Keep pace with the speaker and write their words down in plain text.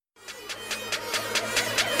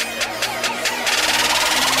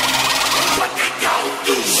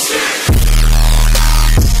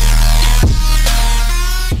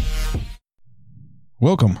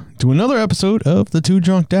Welcome to another episode of The Two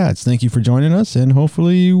Drunk Dads. Thank you for joining us, and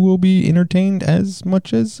hopefully you will be entertained as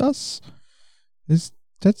much as us. I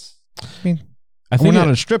think we're not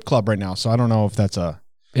at a strip club right now, so I don't know if that's a...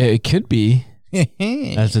 It could be.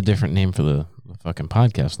 That's a different name for the fucking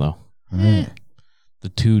podcast, though. The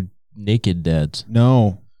Two Naked Dads.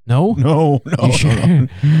 No. No? No. You sure?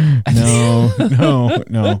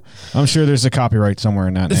 No. I'm sure there's a copyright somewhere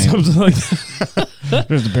in that name. Something like that.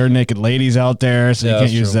 There's the bare naked ladies out there, so Yeah, you can't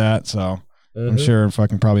that's use true. that. So I'm sure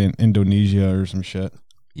fucking probably in Indonesia or some shit.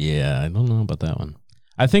 Yeah, I don't know about that one.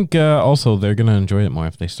 I think also they're going to enjoy it more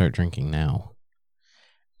if they start drinking now.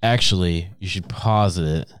 Actually, you should pause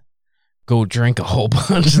it, go drink a whole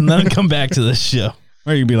bunch, and then come back to this show.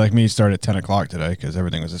 Or you'd be like me, start at 10 o'clock today because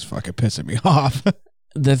everything was just fucking pissing me off.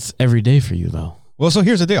 That's every day for you, though. Well, so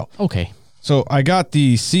here's the deal. Okay. So I got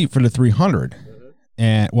the seat for the 300,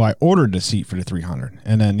 and I ordered the seat for the 300,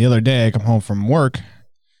 and then the other day I come home from work,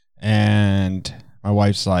 and my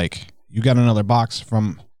wife's like, "You got another box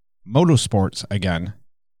from Motorsports again.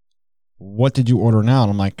 What did you order now?"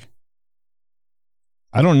 And I'm like,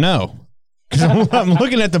 "I don't know," because I'm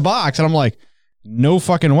looking at the box, and I'm like, "No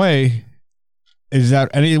fucking way is that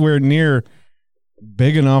anywhere near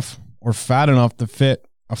big enough or fat enough to fit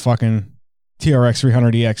a fucking TRX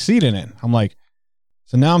 300EX seat in it." I'm like,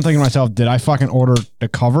 so now I'm thinking to myself, did I fucking order the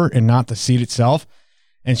cover and not the seat itself?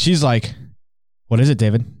 And she's like, "What is it,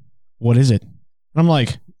 David? What is it?" And I'm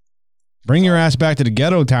like, bring your ass back to the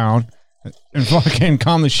ghetto town and fucking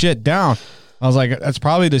calm the shit down. I was like, that's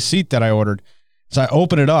probably the seat that I ordered. So I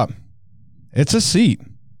open it up. It's a seat.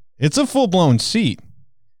 It's a full-blown seat.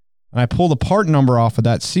 And I pull the part number off of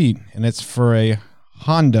that seat, and it's for a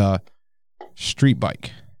Honda street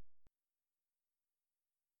bike.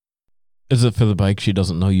 Is it for the bike she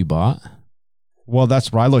doesn't know you bought? Well,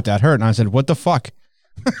 that's where I looked at her, and I said, "What the fuck?"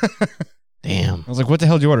 Damn. I was like, "What the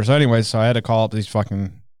hell did you order?" So anyways, so I had to call up these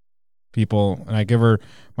fucking people, and I give her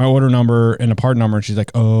my order number and the part number, and she's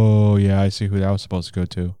like, "Oh, yeah, I see who that was supposed to go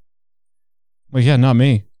to." Well, yeah, not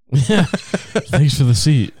me. Thanks for the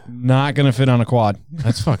seat. Not going to fit on a quad.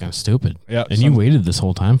 That's fucking stupid. Yeah. And you waited this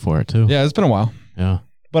whole time for it, too. Yeah, it's been a while. Yeah.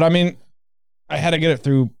 But I mean, I had to get it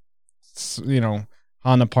through,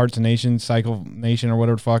 Honda Parts Nation, Cycle Nation, or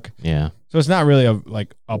whatever the fuck. Yeah. So it's not really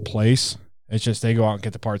a place. It's just they go out and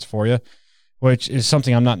get the parts for you, which is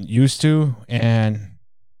something I'm not used to. And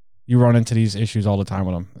you run into these issues all the time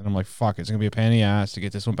with them. And I'm like, fuck, it's going to be a pain in the ass to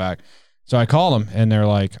get this one back. So I call them, and they're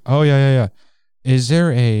like, "Oh, yeah. Is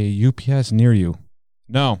there a UPS near you?"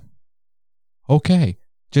 "No." "Okay.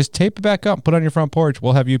 Just tape it back up, put it on your front porch.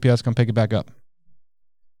 We'll have UPS come pick it back up."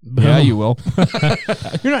 "Yeah, you will." You're not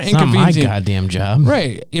It's not my inconveniencing. goddamn job.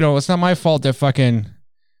 Right. It's not my fault that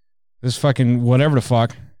this fucking whatever the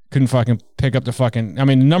fuck couldn't fucking pick up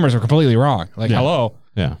the numbers are completely wrong. Like, Yeah. hello.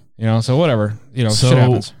 Yeah. So whatever. So shit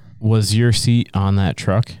happens. was your seat on that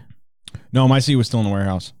truck? No, my seat was still in the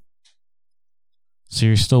warehouse. So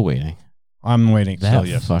you're still waiting. I'm waiting That still,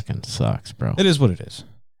 yes. fucking sucks, bro. It is what it is.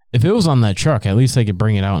 If it was on that truck, at least they could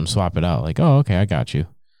bring it out and swap it out. Like, oh, okay, I got you.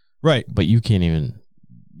 Right. But you can't even.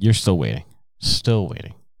 You're still waiting. Still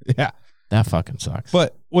waiting. Yeah. That fucking sucks.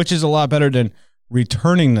 But which is a lot better than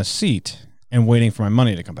returning the seat and waiting for my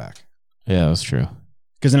money to come back. Yeah, that's true.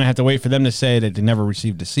 Because then I have to wait for them to say that they never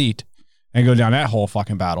received the seat and go down that whole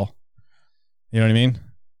fucking battle. You know what I mean?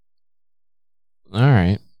 All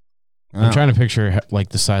right. I'm Oh. trying to picture like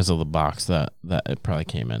the size of the box that it probably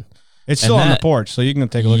came in. It's still on the porch, so you can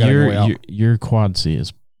take a look at it on the way out. Your quad seat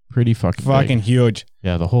is pretty fucking big. Huge.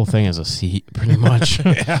 Yeah, the whole thing is a seat, pretty much.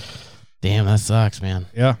 Yeah. Damn, that sucks, man.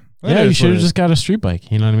 Yeah. Yeah, you should have just got a street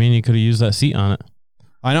bike. You know what I mean? You could have used that seat on it.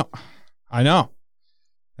 I know.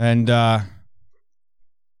 And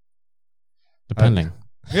Depending.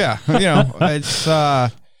 yeah, it's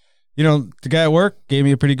the guy at work gave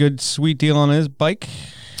me a pretty good sweet deal on his bike.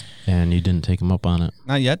 And you didn't take him up on it.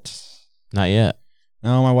 Not yet. Not yet.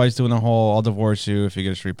 No, my wife's doing the whole "I'll divorce you if you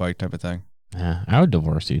get a street bike" type of thing. Yeah, I would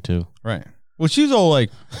divorce you too. Right. Well, she's all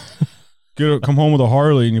like, come home with a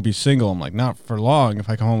Harley and you'll be single. I'm like, not for long if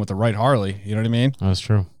I come home with the right Harley. You know what I mean? That's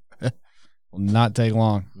true. Will not take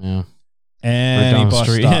long. Yeah. Any down the bus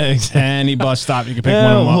street. stop. Yeah, exactly. Any bus stop, you can pick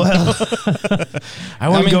one of them up.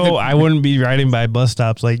 I wouldn't be riding by bus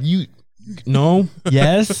stops like you. No.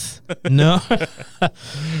 Yes. No.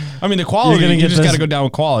 I mean, the quality, you just got to go down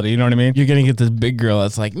with quality. You know what I mean? You're gonna get this big girl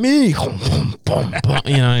that's like me. You know what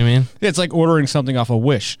I mean? It's like ordering something off a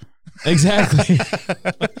Wish. Exactly.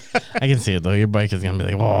 I can see it though. Your bike is gonna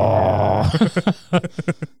be like, whoa.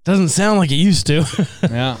 Doesn't sound like it used to.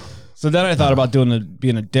 Yeah. So then I thought about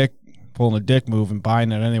being a dick, pulling a dick move and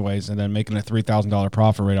buying it anyways, and then making a $3,000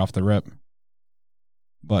 profit right off the rip.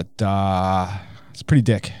 But it's pretty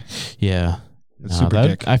dick. Yeah. It's super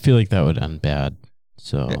dick. I feel like that would end bad.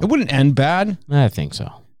 So It wouldn't end bad. I think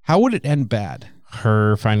so. How would it end bad?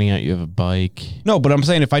 Her finding out you have a bike. No, but I'm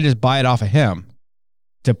saying if I just buy it off of him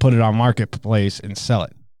to put it on Marketplace and sell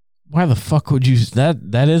it. Why the fuck would you?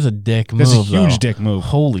 That is a dick move. That's a huge though. dick move.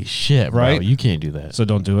 Holy shit, bro. Right? You can't do that. So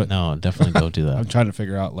don't do it. No, definitely don't do I'm that. trying to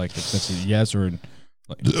figure out like if that's a yes or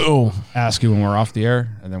like, Oh ask you when we're off the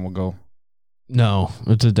air and then we'll go. no,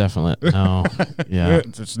 it's a definite no. Yeah.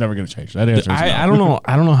 It's never going to change. That answer is no. I don't know.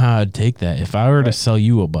 I don't know how I'd take that if I were to sell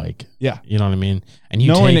you a bike. Yeah. You know what I mean? And you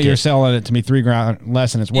knowing take that you're it. selling it to me $3,000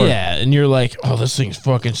 less than it's worth. Yeah, and you're like, oh, this thing's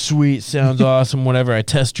fucking sweet, sounds awesome, whatever. I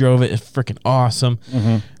test drove it, it's freaking awesome.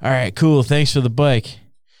 Mm-hmm. All right, cool, thanks for the bike.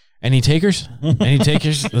 Any takers? Any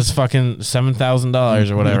takers? That's fucking $7,000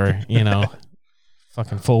 or whatever, you know,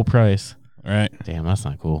 fucking full price. All right. Damn, that's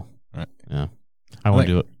not cool. Right. Yeah, I won't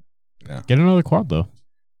do it. Yeah. Get another quad though.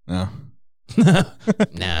 No.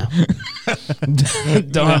 Nah,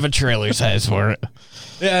 don't have a trailer size for it.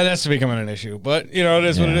 Yeah, that's becoming an issue. But, you know, it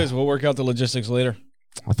is what it Yeah. is. We'll work out the logistics later.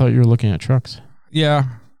 I thought you were looking at trucks. Yeah.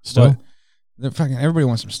 Still? Fucking everybody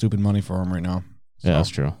wants some stupid money for them right now. Yeah, that's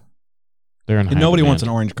true. They're in. And high nobody wants an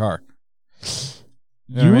demand. orange car.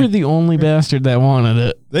 You were the only bastard that wanted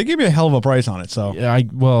it. They give you a hell of a price on it, so. Yeah,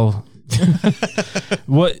 well,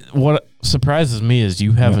 what surprises me is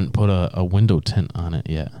you haven't put a window tint on it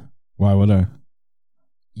yet. Why would I?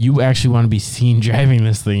 You actually want to be seen driving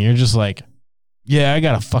this thing. You're just like, yeah, I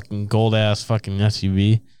got a fucking gold ass fucking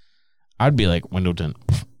SUV. I'd be like window tint,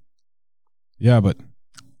 Yeah, but.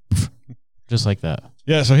 just like that.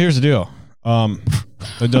 Yeah, so here's the deal.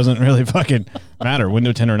 It doesn't really fucking matter,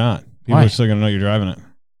 window tint or not. People Why? are still going to know you're driving it.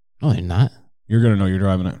 No, they're not. You're going to know you're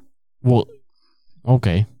driving it. Well,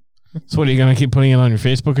 okay. So what are you gonna keep putting it on your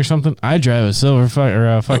Facebook or something? I drive a silver or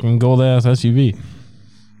a fucking gold ass SUV.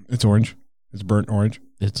 It's orange. It's burnt orange.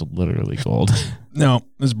 It's literally gold. No,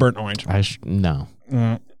 it's burnt orange. No.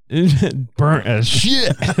 Mm. Burnt as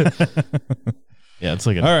shit. Yeah, it's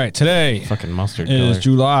like a All right, today fucking mustard is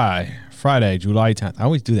color. Friday, July 10th. I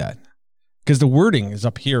always do that because the wording is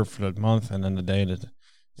up here for the month and then the day. So I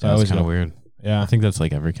That's always kind of go, weird. Yeah. I think that's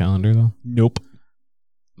like every calendar though. Nope.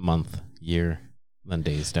 Month, year, then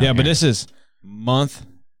days down Yeah, but here. this is month,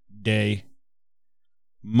 day,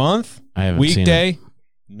 month, I haven't seen weekday,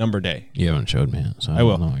 number day. it. You haven't showed me it, so I I don't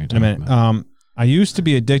will know what you're in a talking minute. about. I used to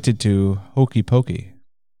be addicted to Hokey Pokey,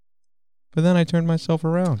 but then I turned myself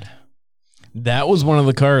around. That was one of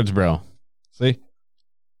the cards, bro. See?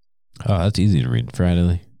 Oh, that's easy to read.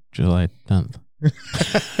 Friday, July 10th.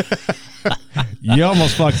 You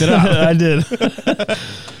almost fucked it up. I did.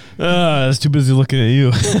 I was too busy looking at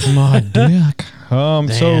you. My dick. So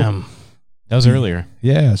Damn. That was earlier.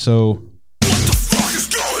 yeah, so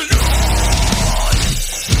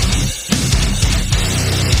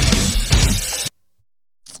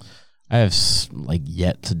I have like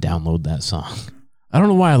yet to download that song. I don't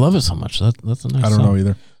know why I love it so much. That's a nice I don't song. know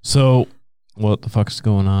either. So, what the fuck's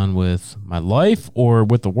going on with my life or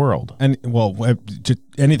with the world? And well, just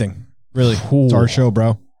anything really. It's our show,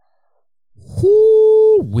 bro.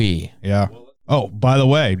 We. Yeah. Oh, by the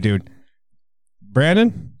way, dude,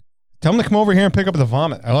 Brandon, tell him to come over here and pick up the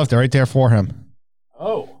vomit. I left it right there for him.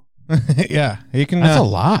 Oh. Yeah, he can. That's a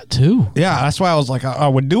lot, too. Yeah, that's why I was like, I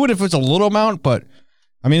would do it if it's a little amount, but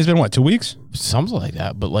I mean, it's been what, 2 weeks? Something like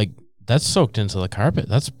that. But, like, that's soaked into the carpet.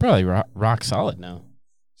 That's probably rock solid now.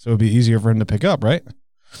 So it'd be easier for him to pick up, right?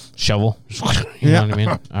 Shovel. You know what I mean?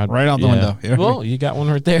 Right out the window. You know what I mean? Well, you got one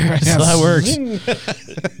right there. So that works.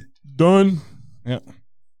 Done. Yeah.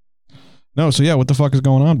 No, so yeah, what the fuck is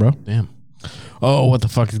going on, bro? Damn. Oh, what the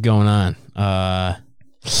fuck is going on?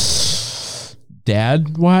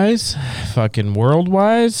 Dad wise, fucking world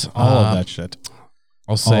wise, All of that shit.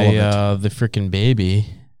 I'll say All the freaking baby,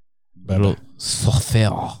 Bebe. little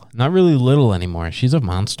Sophia. Not really little anymore. She's a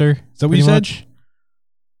monster. Is that what you pretty said? much.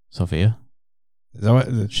 Sophia. Is that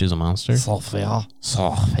what? She's a monster. Sophia.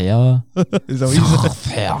 Sophia. Is that what you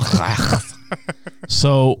said?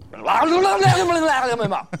 So,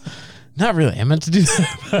 not really. I meant to do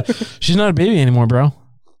that. She's not a baby anymore, bro.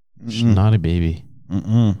 She's not a baby.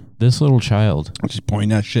 This little child. She's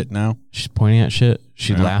pointing at shit now. She's pointing at shit.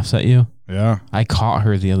 She Yeah. laughs at you. Yeah. I caught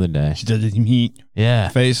her the other day. She does heat Yeah.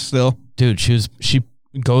 face still. Dude, she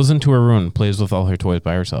goes into her room and plays with all her toys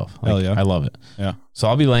by herself. Like, Hell yeah. I love it. Yeah. So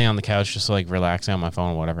I'll be laying on the couch just like relaxing on my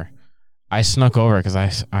phone or whatever. I snuck over because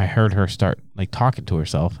I heard her start like talking to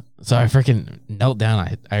herself. So I freaking knelt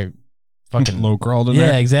down. I fucking Low crawled in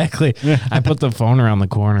yeah, there. exactly. I put the phone around the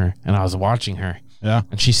corner and I was watching her. Yeah.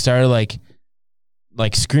 And she started like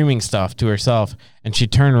screaming stuff to herself. And she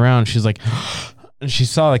turned around. She's like, And she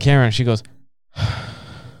saw the camera and she goes,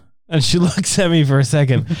 and she looks at me for a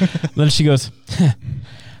second. Then she goes,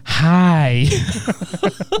 hi.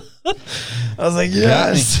 I was like,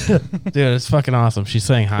 yes. Dude, it's fucking awesome. She's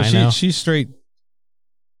saying hi now. She's straight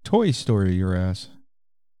Toy Story your ass.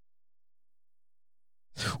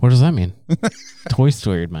 What does that mean? Toy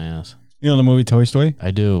Story my ass. You know the movie Toy Story?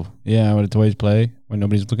 I do. Yeah, where the toys play when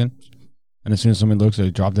nobody's looking. And as soon as somebody looks, they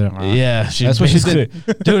dropped it. Yeah, that's what she did.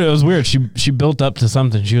 Dude, it was weird. She built up to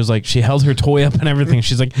something. She was like, she held her toy up and everything.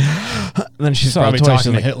 She's like, and then she saw probably the toy.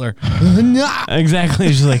 talking She's to like, Hitler. exactly.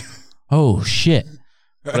 She's like, oh shit.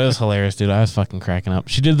 But it was hilarious, dude. I was fucking cracking up.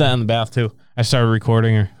 She did that in the bath too. I started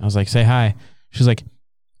recording her. I was like, say hi. She's like,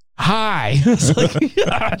 hi. I was like,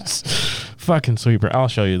 yes. Fucking sweeper. I'll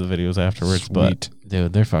show you the videos afterwards. Sweet. But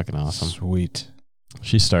dude, they're fucking awesome. Sweet.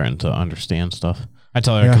 She's starting to understand stuff. I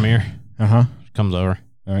tell her, come here. Uh-huh. She comes over.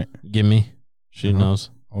 All right. Give me. She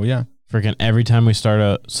knows. Oh, yeah. Freaking every time we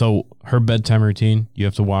start so her bedtime routine, you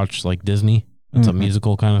have to watch like Disney. It's a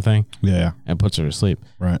musical kind of thing. Yeah. And puts her to sleep.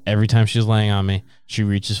 Right. Every time she's laying on me, she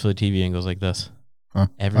reaches for the TV and goes like this. Huh.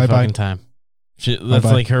 Every Bye-bye. fucking time. That's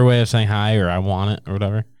like her way of saying hi or I want it or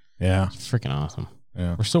whatever. Yeah. It's freaking awesome.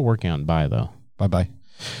 Yeah. We're still working on bye though. Bye-bye.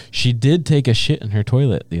 She did take a shit in her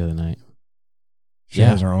toilet the other night. She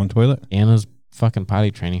has her own toilet? Anna's fucking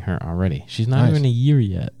potty training her already. She's not even a year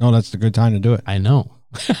yet. No, that's the good time to do it. I know.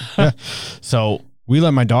 Yeah. So we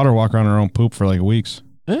let my daughter walk around her own poop for like weeks.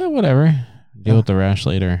 Whatever. Deal with the rash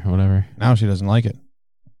later or whatever. Now she doesn't like it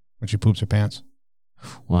when she poops her pants.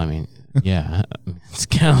 Well, I mean, yeah. It's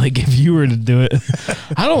kind of like if you were to do it.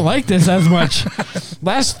 I don't like this as much.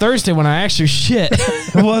 Last Thursday when I actually shit,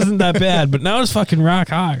 it wasn't that bad, but now it's fucking rock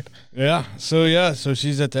hard. Yeah. So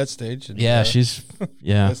she's at that stage. And, Yeah, she's,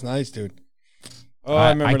 yeah. That's nice, dude. Oh, I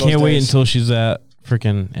remember those can't wait days. until she's at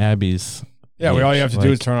freaking Abby's. Yeah, all you have to like,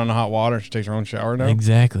 do is turn on the hot water. She takes her own shower now.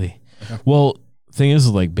 Exactly. Well, thing is,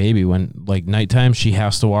 like, baby, when, like, nighttime, she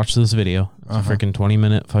has to watch this video. It's a freaking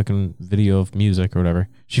 20-minute fucking video of music or whatever.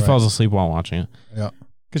 She falls asleep while watching it. Yeah.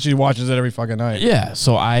 Because she watches it every fucking night. Yeah,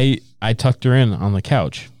 so I tucked her in on the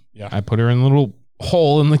couch. Yeah. I put her in a little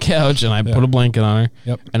hole in the couch, and I put a blanket on her.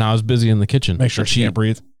 Yep. And I was busy in the kitchen. Make sure she can't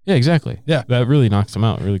breathe. Yeah, exactly. Yeah. That really knocks them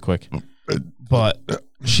out really quick. But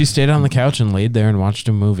she stayed on the couch and laid there and watched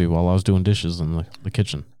a movie while I was doing dishes in the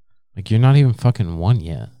kitchen. Like, you're not even fucking one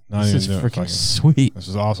yet. This is freaking sweet. This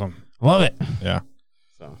is awesome. Love it. Yeah.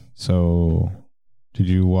 So, did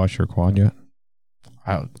you wash your quad yet?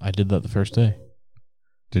 I did that the first day.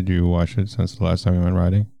 Did you wash it since the last time you went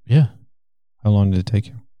riding? Yeah. How long did it take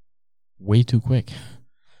you? Way too quick.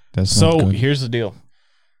 That's not good. Here's the deal.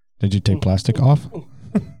 Did you take plastic off?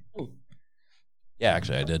 Yeah,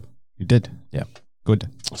 actually, I did. You did? Yeah. Good.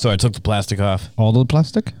 So I took the plastic off. All the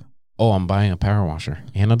plastic? Oh, I'm buying a power washer.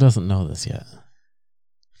 Anna doesn't know this yet.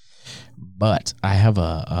 But I have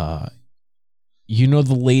you know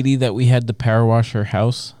the lady that we had to power wash her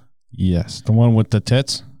house? Yes. The one with the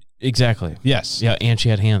tits? Exactly. Yes. Yeah, and she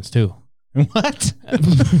had hands too. What?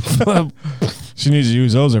 She needs to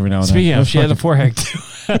use those every now and then. Speaking of, she had a forehead too.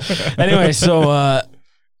 Anyway, so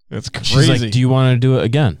that's crazy. she's like, do you want to do it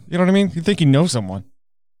again? You know what I mean? You think you know someone.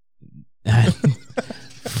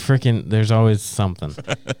 Freaking, there's always something.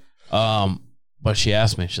 But she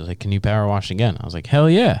asked me, she's like, can you power wash again? I was like, hell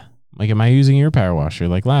yeah. Like, am I using your power washer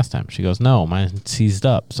like last time? She goes, no, mine's seized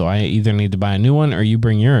up. So I either need to buy a new one or you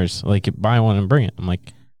bring yours. Like, buy one and bring it. I'm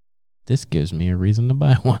like, this gives me a reason to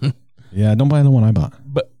buy one. Yeah, don't buy the one I bought.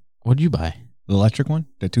 But what'd you buy? The electric one?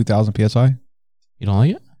 The 2000 PSI? You don't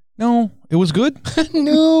like it? No, it was good.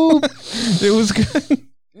 No. It was good.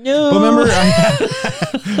 No. But remember,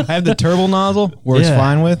 I had the turbo nozzle where it's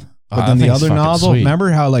fine with. But then the other nozzle,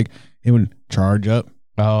 remember how like it would charge up,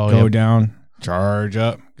 go down, charge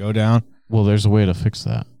up, go down? Well, there's a way to fix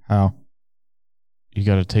that. How? You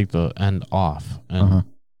got to take the end off and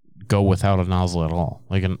go without a nozzle at all,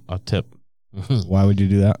 like a tip. Why would you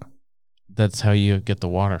do that? That's how you get the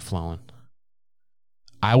water flowing.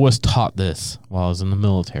 I was taught this while I was in the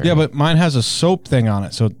military. Yeah, but mine has a soap thing on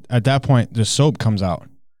it. So at that point, the soap comes out.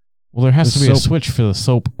 Well, there has to be a switch for the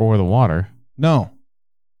soap or the water. No.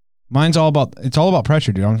 Mine's all about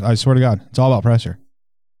pressure, dude. I swear to God. It's all about pressure.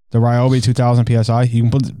 The Ryobi 2000 PSI, you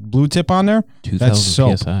can put the blue tip on there. 2000 that's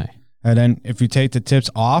soap. PSI. And then if you take the tips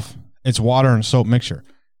off, it's water and soap mixture.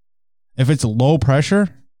 If it's low pressure,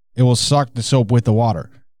 it will suck the soap with the water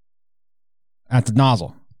at the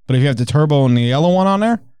nozzle. But if you have the turbo and the yellow one on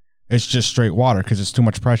there, it's just straight water because it's too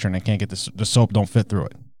much pressure and it can't get the soap don't fit through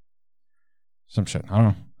it. Some shit. I don't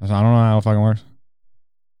know. I don't know how it fucking works.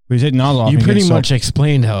 he's hitting nozzle off. You and pretty getting much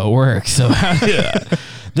explained how it works. So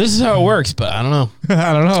this is how it works, but I don't know.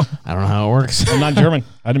 I don't know. I don't know how it works. I'm not German.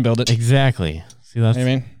 I didn't build it. Exactly. See, that's You know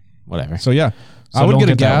what I mean? whatever. So yeah, So I would don't get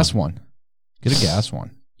a get that gas one. Get a gas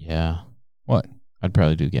one. Yeah. What? I'd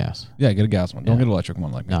probably do gas. Yeah, get a gas one. Don't Yeah. get an electric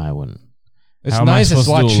one like me. No, I wouldn't. It's How am I nice. It's a supposed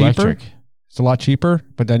lot to do cheaper. electric? It's a lot cheaper,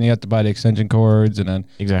 but then you have to buy the extension cords, and then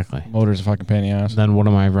Exactly. motors a fucking pain in the ass. Then what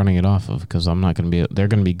am I running it off of? Because I'm not going to be. They're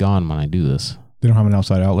going to be gone when I do this. They don't have an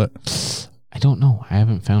outside outlet. I don't know. I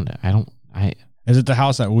haven't found it. Is it the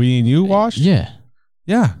house that we and you washed? Yeah.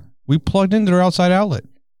 Yeah. We plugged into their outside outlet.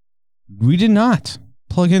 We did not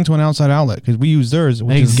plug into an outside outlet because we use theirs,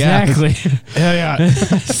 which is gas. Exactly. Yeah.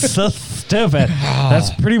 So stupid. That's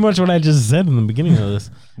pretty much what I just said in the beginning of this.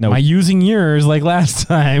 No. Am I using yours like last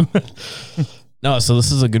time? No, so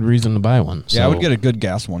this is a good reason to buy one. Yeah, I So, would get a good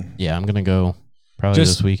gas one. Yeah, I'm gonna go probably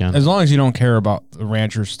Just this weekend. As long as you don't care about the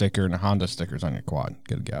Rancher sticker and the Honda stickers on your quad,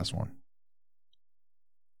 get a gas one.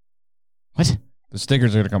 What? The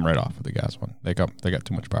stickers are gonna come right off with the gas one. They got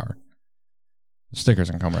too much power. The stickers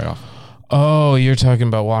can come right off. Oh, you're talking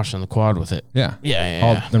about washing the quad with it. Yeah. Yeah.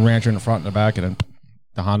 All the Rancher in the front and the back, and then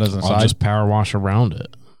the Hondas on the I'll side. just power wash around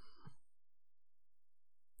it.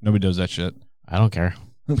 Nobody does that shit. I don't care.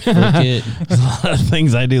 There's a lot of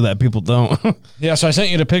things I do that people don't. Yeah, so I sent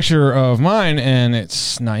you the picture of mine, and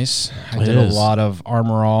it's nice. I It did is. a lot of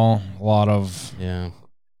Armor All, a lot of... Yeah.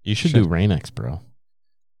 You should Shit. do Rain-X, bro.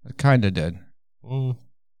 I kind of did.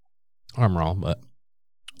 Armor all, but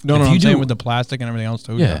No, If no, you I'm saying do- with the plastic and everything else,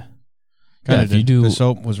 too. yeah. Kind Yeah, of if you do- The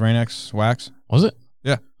soap was Rain-X wax. Was it?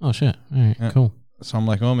 Yeah. Oh, shit. All right, Yeah. cool. So I'm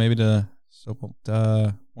like, oh, maybe the soap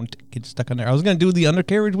won't get stuck on there. I was going to do the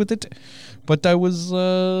undercarriage with it, but I was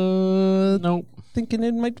Nope. thinking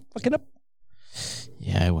it might fuck it up.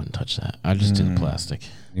 Yeah, I wouldn't touch that. I just do the plastic.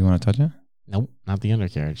 You want to touch it? Nope, not the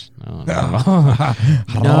undercarriage. No, not at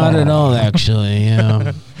all. Not at all, actually.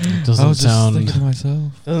 Yeah. It doesn't sound to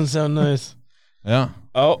myself. doesn't sound nice. Yeah.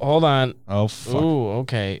 Oh, hold on. Oh, fuck. Ooh,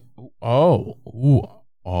 okay. Oh. Ooh.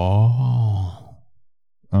 Oh.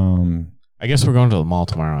 I guess we're going to the mall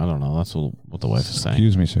tomorrow. I don't know. That's what the wife is saying.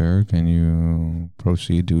 Excuse me, sir. Can you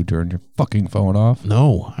proceed to turn your fucking phone off?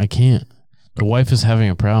 No, I can't. The wife is having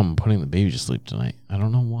a problem putting the baby to sleep tonight. I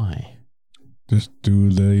don't know why. Just do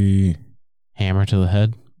the... Hammer to the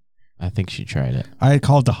head? I think she tried it. I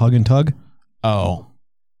call it the hug and tug. Oh.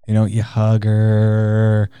 You know, you hug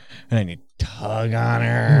her, and then you tug on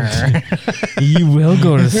her. You will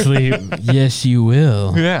go to sleep. Yes, you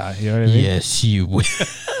will. Yeah, you know what I mean? Yes, you will.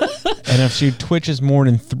 And if she twitches more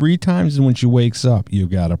than 3 times when she wakes up, you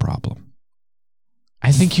got a problem.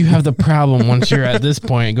 I think you have the problem once you're at this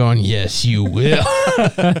point going, yes, you will.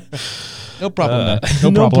 No problem.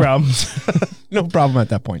 No problems. No problem at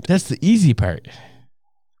that point. That's the easy part.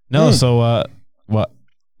 No, so what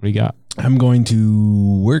we got? I'm going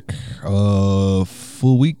to work a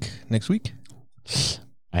full week next week.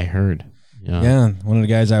 I heard. Yeah, one of the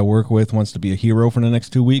guys I work with wants to be a hero for the next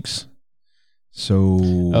 2 weeks. So,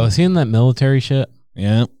 Oh, is he in that military shit?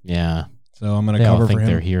 yeah. Yeah. So I'm going They to all cover for think him.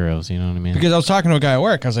 they're heroes, you know what I mean? Because I was talking to a guy at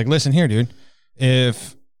work. I was like, listen here, dude.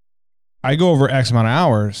 If I go over X amount of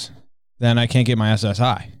hours, then I can't get my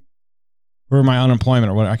SSI. Or my unemployment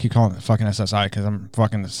or what. I keep calling it fucking SSI because I'm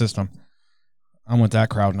fucking the system. I'm with that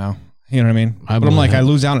crowd now. You know what I mean? I But I'm like, believe I it.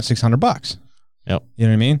 lose out at $600. Yep. You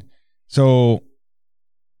know what I mean? So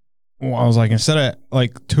I was like, instead of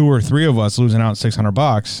like 2 or 3 of us losing out at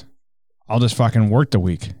 $600, I'll just fucking work the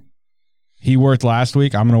week. He worked last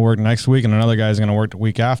week. I'm going to work next week, and another guy's going to work the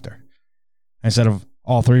week after. Instead of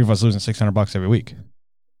all 3 of us losing $600 every week,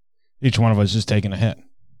 each one of us just taking a hit.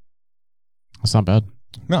 That's not bad.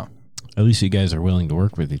 No. At least you guys are willing to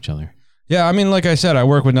work with each other. Yeah, I mean, like I said, I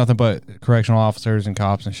work with nothing but correctional officers and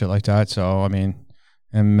cops and shit like that. So I mean,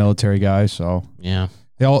 and military guys. So Yeah.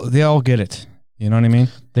 they all get it. You know what I mean?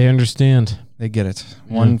 They understand. They get it.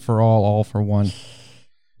 One for all for one.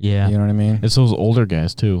 Yeah. You know what I mean? It's those older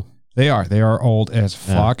guys, too. They are old as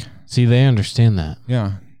fuck. See, they understand that.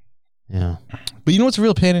 Yeah. Yeah. But you know what's a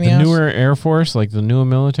real pain in the The ass? newer Air Force, like the newer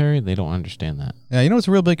military, they don't understand that. Yeah, you know what's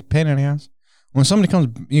a real big pain in the ass? When somebody comes,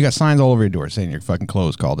 you got signs all over your door saying your fucking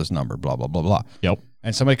clothes, call this number, blah, blah, blah, blah. Yep.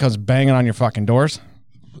 And somebody comes banging on your fucking doors.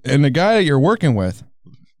 And the guy that you're working with,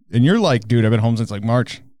 and you're like, dude, I've been home since like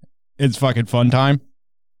March. It's fucking fun time.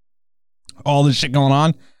 All this shit going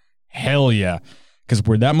on. Hell yeah. Because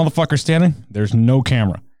where that motherfucker's standing, there's no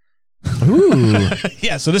camera. Ooh.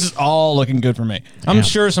 Yeah, so this is all looking good for me. I'm Yeah.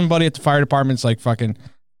 sure somebody at the fire department's like fucking,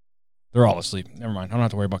 they're all asleep. Never mind. I don't have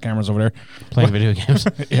to worry about cameras over there. Playing video games.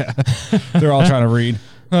 Yeah. They're all trying to read.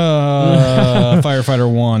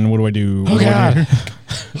 Firefighter 1, what do I do? Oh, What do I God. do?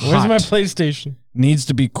 Where's my PlayStation? needs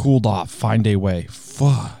to be cooled off. Find a way.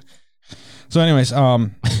 Fuck. So anyways, so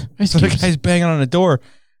the guy's banging on the door,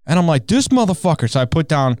 and I'm like, this motherfucker. So I put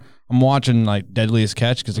down, I'm watching like Deadliest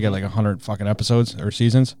Catch because they got like 100 fucking episodes or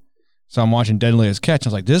seasons. So I'm watching Deadliest Catch. I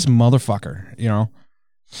was like, this motherfucker, you know.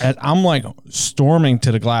 And I'm like storming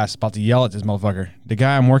to the glass, about to yell at this motherfucker. The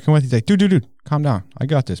guy I'm working with, he's like, dude, calm down. I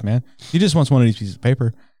got this, man. He just wants one of these pieces of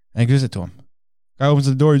paper, and gives it to him. Guy opens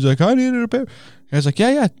the door. He's like, I needed a paper. The guy's like,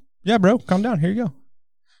 yeah, bro, calm down. Here you go.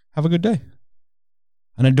 Have a good day.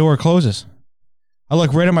 And the door closes. I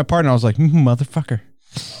look right at my partner. I was like, motherfucker.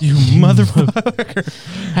 You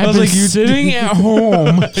motherfucker. I was like, you sitting at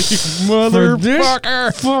home,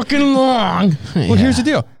 motherfucker. Fucking long. Well, here's the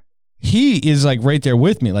deal. He is like right there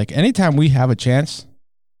with me. Like anytime we have a chance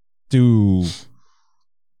to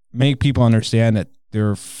make people understand that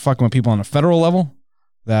they're fucking with people on a federal level,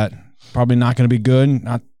 that probably not going to be good,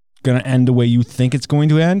 not going to end the way you think it's going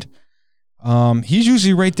to end. He's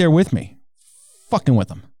usually right there with me, fucking with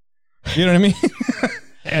him. You know what I mean?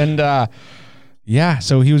 And yeah,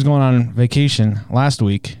 so he was going on vacation last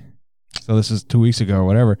week. So this is 2 weeks ago or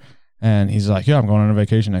whatever. And he's like, yeah, I'm going on a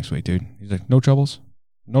vacation next week, dude. He's like, no troubles.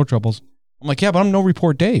 No troubles. I'm like, yeah, but I'm no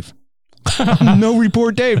report Dave. No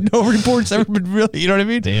report Dave. No reports ever been really, you know what I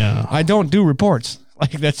mean? Damn. I don't do reports.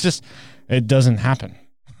 Like that's just, it doesn't happen.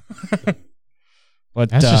 But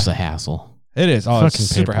that's just a hassle. It is. Oh, it's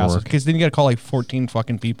super paperwork. hassle. Because then you got to call like 14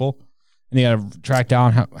 fucking people. And you got to track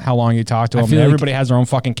down how long you talk to them. feel And like- everybody has their own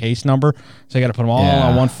fucking case number. So you got to put them all Yeah.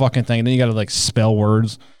 on one fucking thing. And then you got to like spell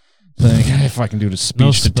words. So then you got to fucking do the speech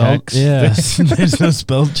No to spell. text. Yeah. There's no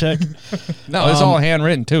spell check. No, it's all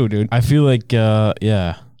handwritten too, dude. I feel like, I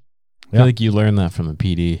feel like you learned that from the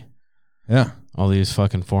PD. Yeah. All these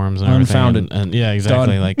fucking forms and Unfounded. everything. And yeah,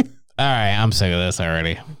 exactly. Done. Like, all right, I'm sick of this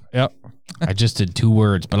already. Yep. I just did 2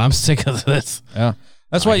 words, but I'm sick of this. Yeah.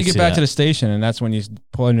 That's I why can you get see back that. to the station, and that's when you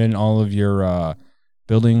put in all of your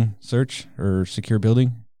building search or secure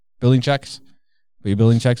building checks. Put your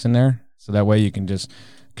building checks in there, so that way you can just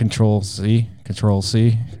Control C. You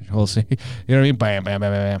know what I mean? Bam, bam,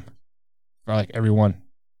 bam, bam, bam. For like everyone.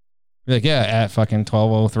 Be like, yeah, at fucking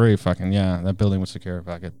 1203, fucking yeah, that building was secure.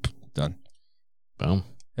 Fuck it, done. Boom.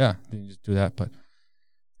 Yeah, you can just do that, but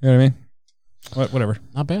you know what I mean? Whatever.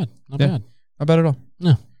 Not bad. Not Yeah. bad. Not bad at all.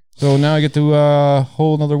 No. So now I get to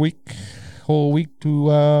whole week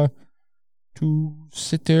to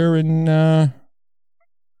sit there and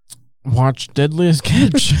Watch Deadliest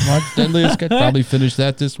Catch. watch Deadliest Catch. Probably finish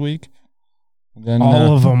that this week. And then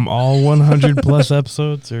All of them, all 100 plus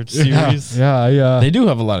episodes or series. Yeah. They do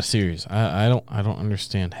have a lot of series. I don't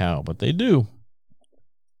understand how, but they do.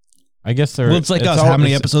 I guess they're. Well, it's like us. How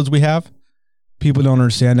many episodes we have? People don't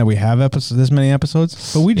understand that we have episodes, this many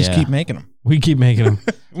episodes, but we just Yeah. keep making them. We keep making them.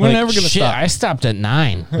 We're never gonna shit, stop. I stopped at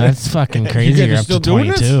 9. That's fucking You crazy. guys You're are up still to doing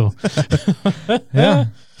this? 22. Yeah.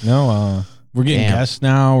 No. We're getting Damn. guests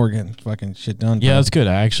now. We're getting fucking shit done. Yeah, that's good.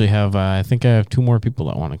 I actually have. I think I have 2 more people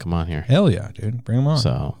that want to come on here. Hell yeah, dude. Bring them on.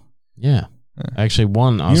 So yeah, Yeah. actually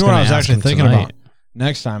one. You know what I was actually thinking tonight. about?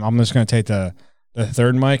 Next time, I'm just going to take the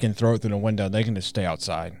third mic and throw it through the window. They can just stay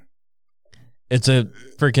outside. It's a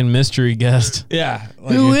freaking mystery guest. Yeah.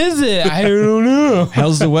 Who is it? I don't know.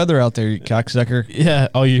 How's the weather out there, you cocksucker? Yeah,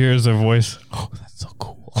 all you hear is their voice. Oh, that's so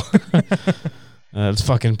cool. It's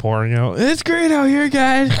fucking pouring out. It's great out here,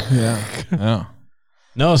 guys. Yeah.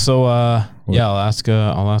 No, so yeah,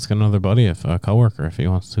 I'll ask another buddy, if a coworker, if he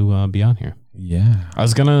wants to be on here. Yeah. I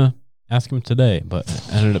was gonna ask him today, but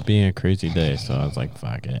it ended up being a crazy day, so I was like,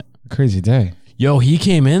 fuck it. Crazy day. Yo, he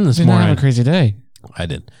came in this Did not have morning. a crazy day. I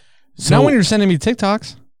did. So now when you're sending me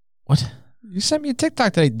TikToks, what? you sent me a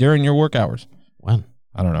TikTok today during your work hours. When?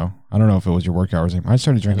 I don't know. I don't know if it was your work hours. I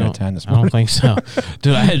started drinking at 10 this I don't morning. think so.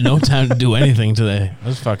 Dude, I had no time to do anything today. I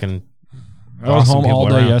was fucking I was bossing home all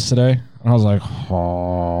people day around. yesterday. And I was like,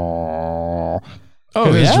 oh. Oh,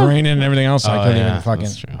 It was yeah? raining and everything else. So I Oh, couldn't yeah, even fucking.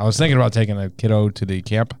 that's true. I was thinking about taking a kiddo to the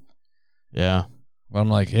camp. Yeah. But I'm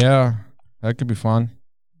like, yeah, that could be fun.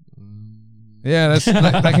 Yeah,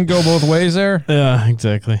 that can go both ways there. Yeah,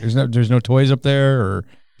 exactly. There's no toys up there or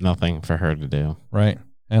Nothing for her to do. right.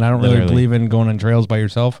 And I don't really Literally. believe in going on trails by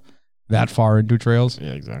yourself that far into trails.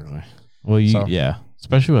 Yeah, exactly. Well, So- yeah,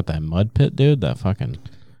 especially with that mud pit, dude. That fucking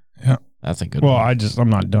Yeah. that's a good Well, one. I'm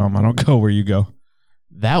not dumb. I don't go where you go.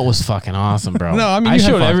 That was fucking awesome, bro. No, I mean, I you had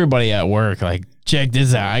showed fun. everybody at work, like, check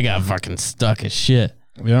this out. I got fucking stuck as shit.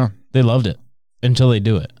 Yeah. They loved it until they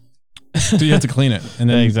do it. So you have to clean it and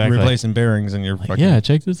then Exactly. replacing bearings and your Like, fucking yeah,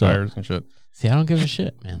 check this out. tires and shit. See, I don't give a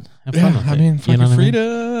shit, man. Have fun with I it. mean, You fucking know what I mean?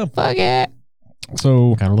 freedom. Fuck it.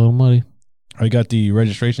 So Got a little muddy. I got the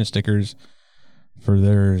registration stickers for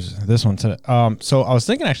this one today. So I was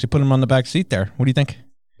thinking actually put him on the back seat there. What do you think?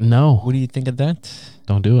 No. What do you think of that?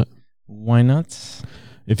 Don't do it. Why not?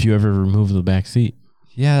 If you ever remove the back seat.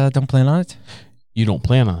 Yeah, don't plan on it. You don't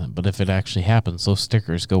plan on it, but if it actually happens, those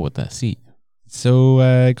stickers go with that seat. So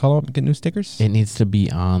call up and get new stickers? It needs to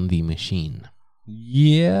be on the machine.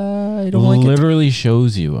 Yeah, I don't like it. Literally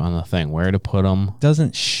shows you on the thing where to put them.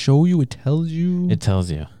 Doesn't show you, it tells you. It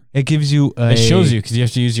tells you. It gives you It shows you because you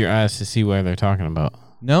have to use your eyes to see where they're talking about.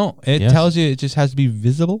 No, it Yes. tells you it just has to be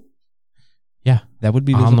visible. Yeah. That would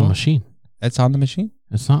be visible. On the machine. It's on the machine.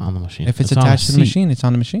 It's not on the machine. If it's on attached to the seat. machine, it's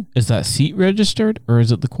on the machine. Is that seat registered or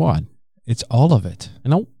is it the quad? It's all of it.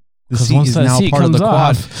 Nope. The Because seat once is that now seat part of the comes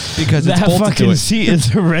quad off, because it's that bolted to fucking it. seat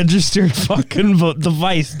is a registered fucking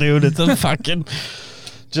device, dude. It's a fucking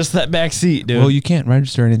just that back seat, dude. Well, you can't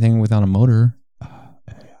register anything without a motor.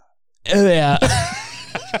 Yeah.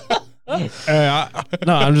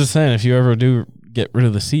 No, I'm just saying if you ever do get rid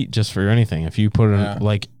of the seat just for anything, if you put it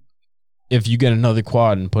like if you get another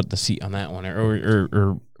quad and put the seat on that one,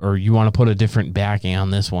 or you want to put a different backing on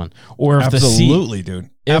this one, or if Absolutely, dude.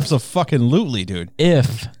 Absolutely, dude.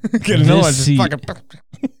 If Get another one, this just seat fucking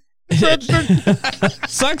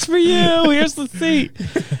sucks for you, here's the seat.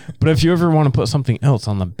 But if you ever want to put something else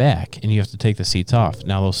on the back and you have to take the seats off,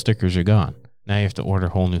 now those stickers are gone. Now you have to order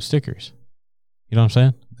whole new stickers. You know what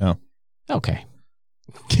I'm saying? No. Okay.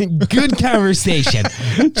 Good conversation.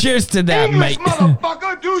 Cheers to that, English, mate.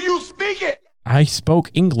 motherfucker, do you speak it? I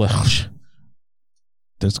spoke English.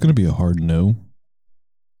 That's going to be a hard no.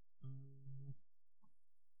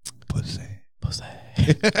 Pussy.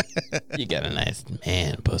 You got a nice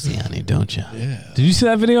man pussy on you, don't you? Yeah. Did you see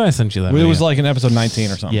that video? I sent you that It video. was like in episode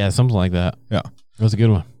 19 or something. yeah, something like that. Yeah. It was a good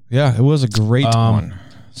one. Yeah, it was a great one.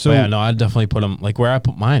 So, But yeah, no, I'd definitely put them like where I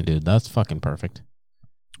put mine, dude. That's fucking perfect.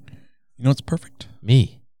 you know what's perfect?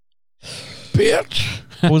 Me. Bitch.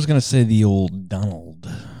 I was going to say the old Donald.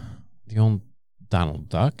 The old Donald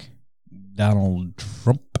Duck. Donald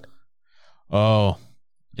Trump. Oh,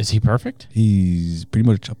 is he perfect? He's pretty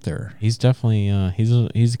much up there, He's definitely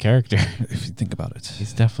he's a character. if you think about it.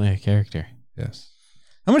 He's definitely a character. Yes.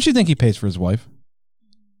 How much do you think he pays for his wife?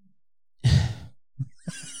 I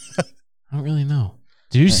don't really know.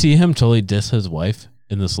 Did you see him totally diss his wife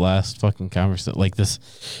in this last fucking conversation? Like this,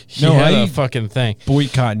 he No, had I- a fucking thing.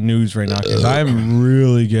 Boycott news right now because I'm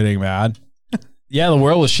really getting mad. Yeah, the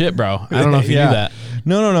world is shit, bro. I don't know if you Yeah. knew that.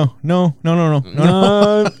 No.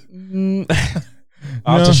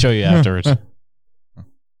 I'll have to show you afterwards.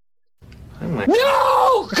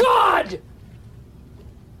 No, God!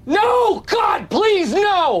 No, God, please,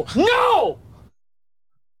 no! No!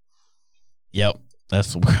 Yep,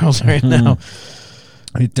 that's the world right now.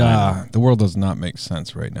 The world does not make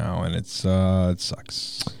sense right now, and it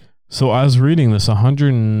sucks. So I was reading this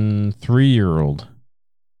 103-year-old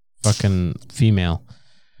fucking female.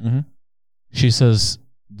 Mhm. She says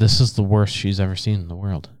this is the worst she's ever seen in the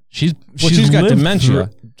world. She's got lived dementia.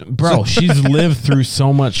 bro. She's lived through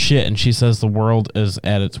so much shit, and she says the world is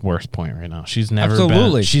at its worst point right now. She's never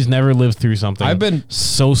Absolutely. she's never lived through something. I've been-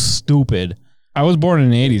 so stupid. I was born in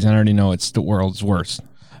the 80s, and I already know it's the world's worst.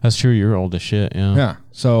 That's true. You're old as shit. Yeah. Yeah,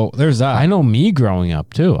 so there's that. I know me growing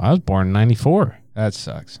up too. I was born in '94, That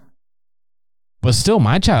sucks. but still,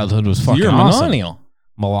 my childhood was fucking You're a awesome. millennial.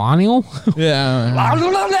 Millennial?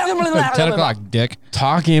 Yeah. 10 o'clock, dick.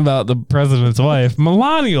 Talking about the president's wife.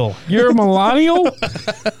 Millennial. You're a millennial?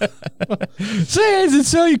 Say, is it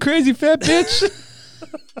so, you crazy fat bitch?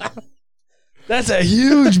 That's a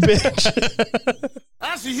huge bitch.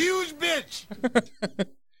 That's a huge bitch.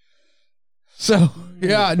 So,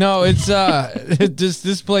 yeah, no, it's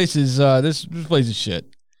this place is this place is shit.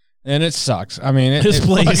 And it sucks. I mean, This it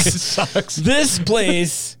place fucking sucks. This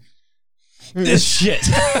place is shit.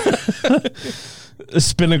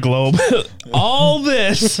 Spin a globe. All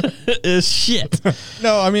this is shit.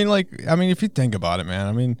 No, I mean, if you think about it, man,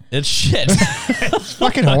 I mean, It's shit. it's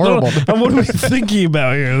fucking horrible. What are we thinking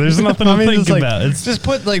about here? There's nothing to I mean, think it's like, about. It's just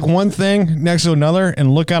put like one thing next to another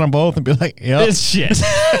and look at them both and be like, yep. It's shit.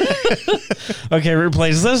 Okay,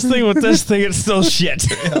 replace this thing with this thing. It's still shit.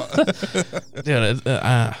 Dude,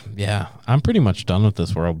 yeah, I'm pretty much done with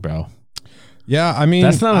this world, bro. Yeah, I mean,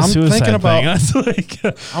 That's not a I'm suicide thinking about, thing. That's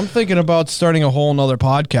like, I'm thinking about starting a whole nother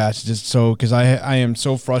podcast just so, because I am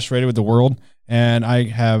so frustrated with the world and I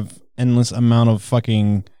have endless amount of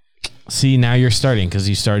fucking. see, now you're starting because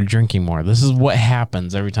you started drinking more. This is what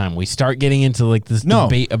happens every time we start getting into like this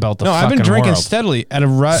debate about the no, fucking I've been drinking world. steadily at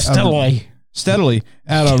a steadily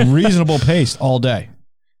at a reasonable pace all day.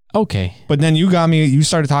 Okay. But then you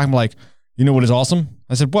started talking like, you know what is awesome?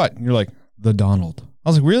 I said, what? And you're like, the Donald. I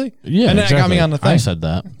was like, really? Yeah, and then it got me on the thing. I said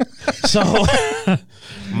that. So,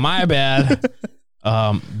 my bad.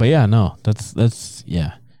 But yeah, no, that's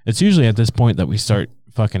yeah. It's usually at this point that we start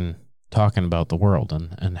fucking talking about the world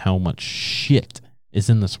and how much shit is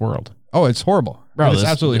in this world. Oh, it's horrible. Bro, it's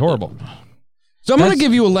absolutely horrible. So I'm going to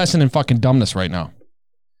give you a lesson in fucking dumbness right now.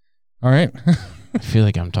 All right? I feel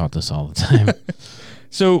like I'm taught this all the time.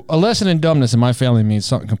 So a lesson in dumbness in my family means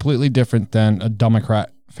something completely different than a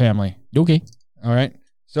Democrat family. Okay. All right?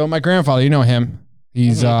 So my grandfather, you know him.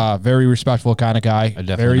 He's a very respectful kind of guy. I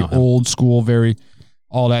definitely very know him. old school, very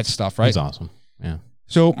all that stuff, right? He's awesome. Yeah.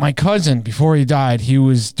 So my cousin, before he died, he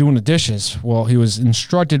was doing the dishes. Well, he was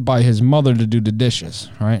instructed by his mother to do the dishes,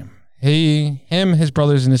 right? Him, his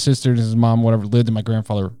brothers and his sisters and his mom, whatever, lived in my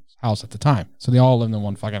grandfather's house at the time. So they all lived in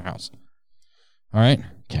one fucking house. All right?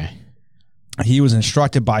 Okay. He was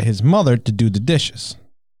instructed by his mother to do the dishes.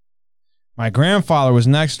 My grandfather was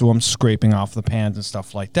next to him scraping off the pans and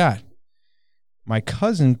stuff like that. My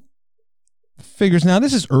cousin figures, now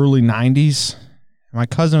this is early 90s. My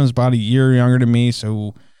cousin was about a year younger than me,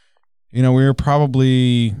 so, you know, we were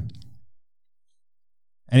probably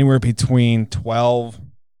anywhere between 12.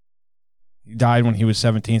 He died when he was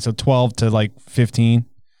 17, so 12 to like 15,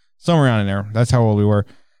 somewhere around in there. That's how old we were.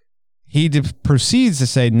 He proceeds to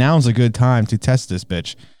say, now's a good time to test this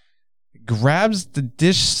bitch. Grabs the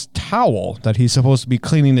dish towel that he's supposed to be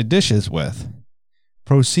cleaning the dishes with.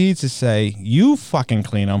 Proceeds to say, you fucking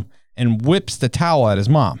clean them, and whips the towel at his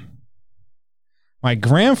mom. My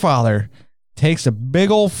grandfather takes a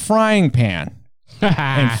big old frying pan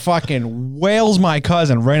and fucking wails my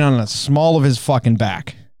cousin right on the small of his fucking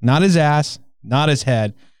back. Not his ass, not his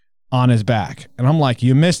head, on his back. And I'm like,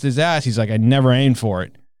 you missed his ass. He's like, I never aimed for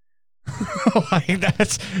it.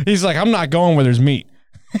 He's like, I'm not going where there's meat.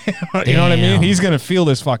 You know what I mean? He's going to feel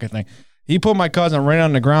this fucking thing. He put my cousin right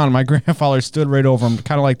on the ground. And my grandfather stood right over him,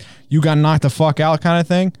 kind of like, you got knocked the fuck out kind of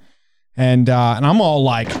thing. And I'm all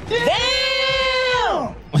like,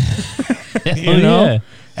 damn! You know? Yeah.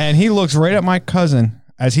 And he looks right at my cousin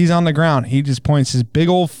as he's on the ground. He just points his big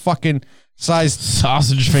old fucking size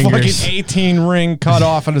sausage fingers, fucking 18 ring cut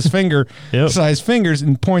off on his finger, size fingers,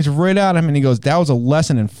 and points right at him. And he goes, that was a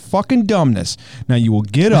lesson in fucking dumbness. Now you will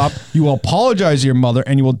get up, you will apologize to your mother,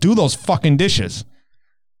 and you will do those fucking dishes.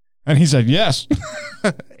 And he said, yes.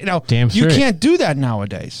 You know, damn straight. You can't do that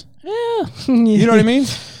nowadays. Yeah. You know what I mean?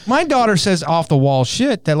 My daughter says off the wall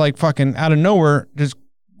shit that like fucking out of nowhere, just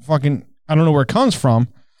fucking, I don't know where it comes from.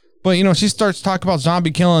 But, you know, she starts talking about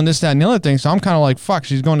zombie killing, this, that, and the other thing. So I'm kind of like, fuck,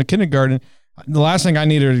 she's going to kindergarten. The last thing I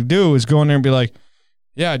need her to do is go in there and be like,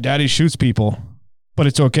 yeah, daddy shoots people, but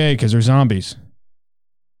it's okay because they're zombies.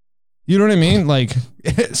 You know what I mean? Like,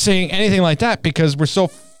 saying anything like that because we're so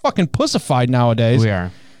fucking pussified nowadays. We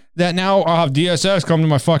are. That now I'll have DSS come to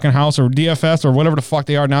my fucking house or DFS or whatever the fuck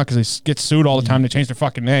they are now because they get sued all the time. They change their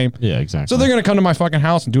fucking name. Yeah, exactly. So they're going to come to my fucking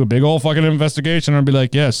house and do a big old fucking investigation and be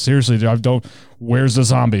like, yes, seriously, where's the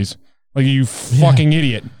zombies? Like, you fucking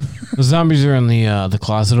idiot. The zombies are in the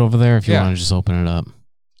closet over there if you want to just open it up.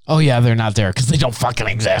 Oh, yeah, they're not there because they don't fucking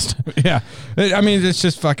exist. Yeah. I mean, it's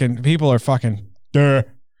just fucking, people are fucking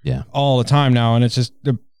all the time now. And it's just,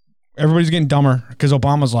 everybody's getting dumber because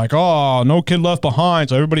Obama's like, oh, no kid left behind.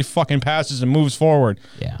 So everybody fucking passes and moves forward.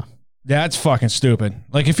 Yeah. That's fucking stupid.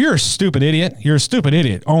 Like, if you're a stupid idiot, you're a stupid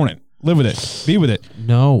idiot. Own it. Live with it. Be with it.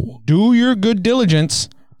 No. Do your good diligence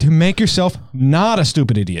to make yourself not a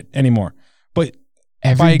stupid idiot anymore. But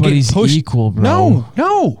everybody's equal, bro.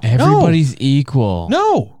 No. Everybody's equal.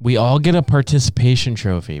 No. We all get a participation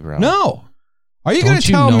trophy, bro. No. Are you going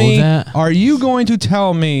to tell me? That? Are you going to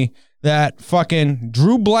tell me that fucking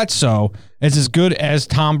Drew Bledsoe is as good as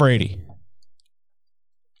Tom Brady?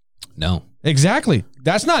 No. Exactly.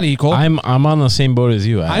 That's not equal. I'm on the same boat as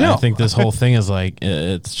you. I know. I think this whole thing is like,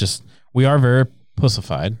 it's just, we are very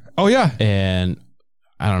pussified. Oh, yeah. And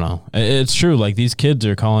I don't know. It's true. Like, these kids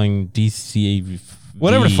are calling DCA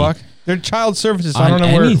whatever the fuck. They're child services. I don't know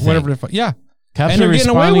anything. whatever the fuck. Yeah. Cops and are they're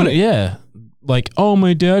getting away with it. Yeah. Like, oh,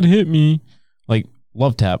 my dad hit me. Like,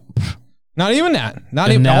 love tap. Not even that. Not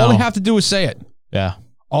even. All they have to do is say it. Yeah.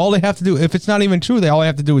 All they have to do, if it's not even true, all they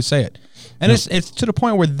have to do is say it. And it's to the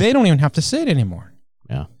point where they don't even have to say it anymore.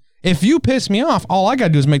 Yeah. If you piss me off, all I got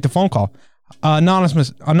to do is make the phone call.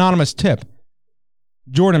 Anonymous tip.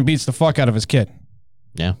 Jordan beats the fuck out of his kid.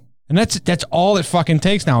 Yeah. And that's all it fucking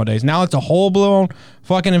takes nowadays. Now it's a whole-blown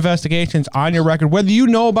fucking investigations on your record, whether you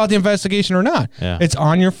know about the investigation or not. Yeah. It's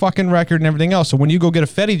on your fucking record and everything else. So when you go get a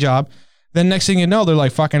Fetty job, then next thing you know, they're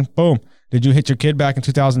like, fucking, boom. Did you hit your kid back in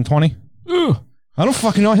 2020? I don't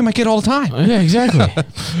fucking know. I hit my kid all the time. Yeah, exactly.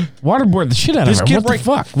 Waterboard the shit out of her. kid What the right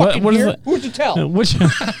fuck? fucking What is here? that? Who'd you tell? Which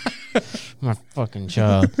my fucking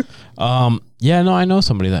child. Yeah, no, I know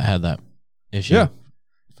somebody that had that issue. Yeah.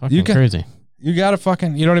 Fucking crazy. You gotta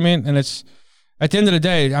fucking, you know what I mean? And it's, at the end of the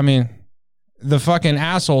day, I mean, the fucking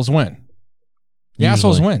assholes win. The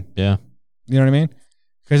assholes win. Yeah. You know what I mean?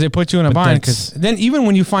 Because they put you in a bind. Because then even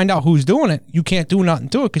when you find out who's doing it, you can't do nothing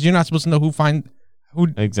to it because you're not supposed to know who.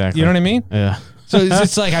 Exactly. You know what I mean? Yeah. So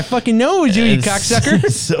it's like, I fucking know you, you cocksucker.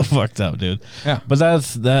 It's so fucked up, dude. Yeah. But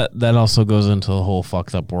that also goes into the whole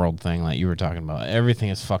fucked up world thing that you were talking about. Everything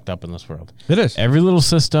is fucked up in this world. It is. Every little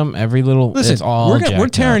system, Listen, it's all we're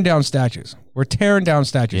tearing down statues. We're tearing down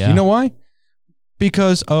statues. Yeah. You know why?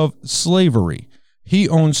 Because of slavery. He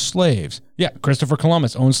owns slaves. Yeah, Christopher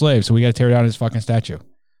Columbus owned slaves, so we got to tear down his fucking statue.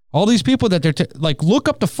 All these people that they're like, look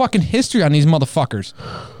up the fucking history on these motherfuckers.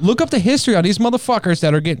 Look up the history on these motherfuckers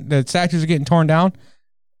that statues are getting torn down.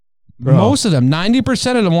 Bro. Most of them,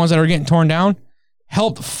 90% of the ones that are getting torn down,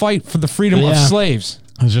 helped fight for the freedom of slaves.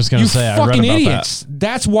 I was just gonna say, I read fucking about idiots.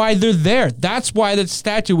 That's why they're there. That's why the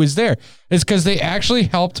statue is there. It's because they actually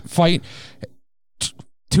helped fight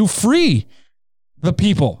to free the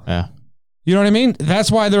people. Yeah. You know what I mean?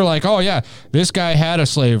 That's why they're like, oh yeah, this guy had a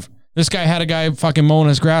slave. This guy had a guy fucking mowing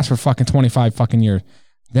his grass for fucking 25 fucking years.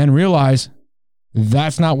 Then realize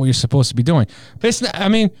that's not what you're supposed to be doing. But it's not, I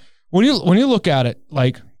mean, when you look at it,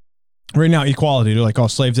 like right now, equality, they're like, oh,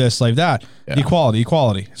 slave this, slave that. Yeah.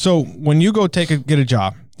 Equality. So when you go get a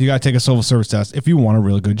job, you got to take a civil service test if you want a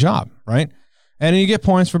really good job, right? And then you get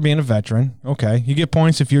points for being a veteran. Okay. You get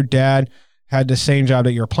points if your dad had the same job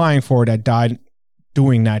that you're applying for that died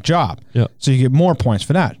doing that job. Yeah. So you get more points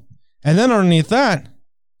for that. And then underneath that,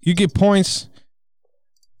 you get points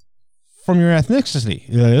from your ethnicity.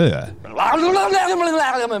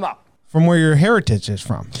 From where your heritage is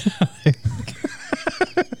from.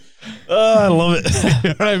 I love it. You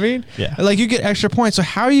know what I mean? Yeah. Like you get extra points. So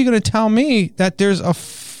how are you going to tell me that there's a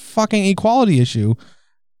fucking equality issue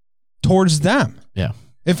towards them? Yeah.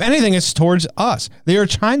 If anything, it's towards us. They are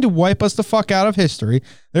trying to wipe us the fuck out of history.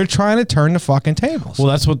 They're trying to turn the fucking tables. Well,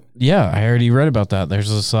 that's what, I already read about that. There's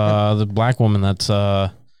this, the black woman that's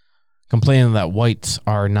complaining that whites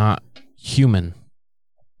are not human.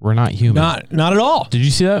 We're not human. Not at all. Did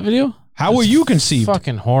you see that video? How were you conceived?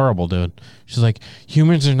 Fucking horrible, dude. She's like,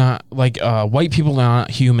 humans are not, like, white people are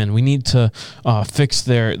not human. We need to fix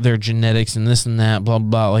their genetics and this and that, blah,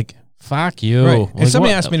 blah. Like, fuck you. Right. Like, and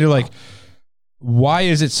somebody asked me, they're like, why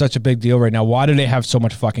is it such a big deal right now? Why do they have so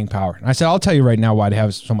much fucking power? And I said, I'll tell you right now why they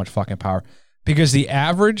have so much fucking power. Because the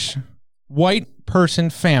average white person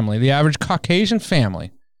family, the average Caucasian family,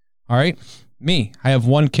 all right, me, I have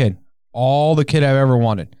one kid, all the kid I've ever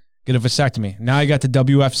wanted, get a vasectomy. Now I got the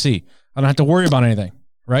WFC. I don't have to worry about anything,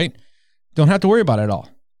 right? Don't have to worry about it at all.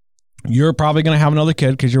 You're probably going to have another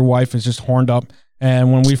kid because your wife is just horned up.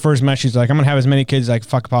 And when we first met, she's like, I'm going to have as many kids as I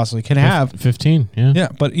fucking possibly can have. 15, yeah. Yeah,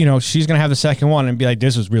 but, you know, she's going to have the second one and be like,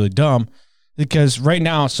 this was really dumb. Because right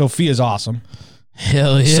now, Sophia's awesome.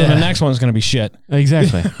 Hell yeah. So the next one's going to be shit.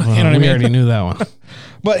 Exactly. Well, You know what I mean? We already knew that one.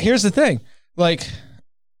 But here's the thing. Like,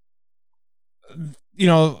 you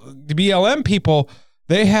know, the BLM people,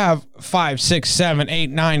 they have 5, 6, 7, 8,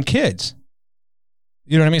 9 kids.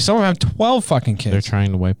 You know what I mean? Some of them have 12 fucking kids. They're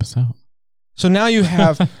trying to wipe us out. So now you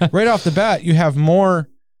have, right off the bat, you have more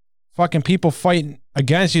fucking people fighting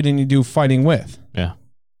against you than you do fighting with. Yeah.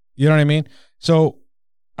 You know what I mean? So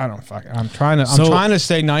I don't fuck. I'm trying to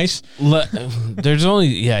stay nice. There's only,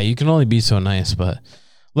 you can only be so nice, but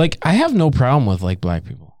like, I have no problem with like black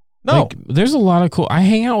people. No. Like, there's a lot of I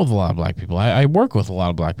hang out with a lot of black people. I work with a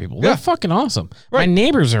lot of black people. They're fucking awesome. Right. My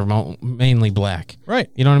neighbors are mainly black. Right.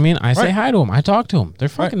 You know what I mean? I say hi to them. I talk to them. They're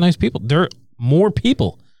fucking nice people. They're more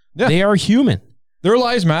people. Yeah. They are human. Their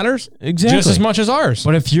lives matters Exactly. just as much as ours.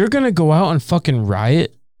 But if you're going to go out and fucking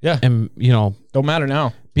riot and, you know, don't matter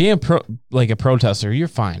now. Being a protester, you're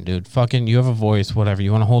fine, dude. Fucking, you have a voice, whatever.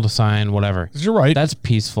 You want to hold a sign, whatever. 'Cause you're right. That's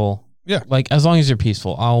peaceful. Yeah. Like, as long as you're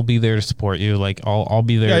peaceful, I'll be there to support you. Like, I'll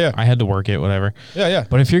be there. Yeah, yeah. I had to work it, whatever. Yeah, yeah.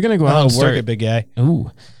 But if you're going to go out and start... work it, big guy.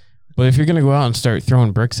 Ooh. But if you're going to go out and start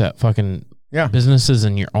throwing bricks at fucking businesses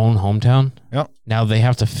in your own hometown, now they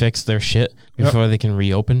have to fix their shit before they can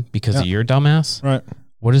reopen because of your dumbass. Right.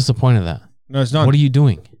 What is the point of that? No, it's not. What are you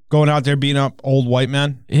doing? Going out there beating up old white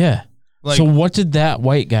men? Yeah. Like, so what did that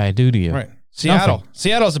white guy do to you? Right. Seattle. Nothing.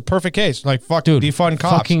 Seattle's a perfect case. Like, fuck, dude, defund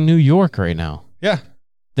cops. Fucking New York right now. Yeah.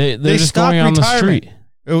 They're just going on the street.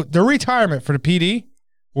 The retirement for the PD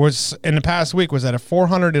was, in the past week, was at a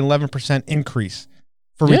 411% increase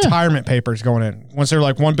for retirement papers going in. Once they're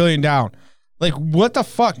like $1 billion down. Like, what the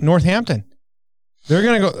fuck? Northampton. They're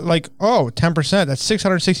going to go like, 10%. That's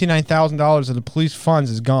 $669,000 of the police funds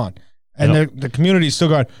is gone. And the community's still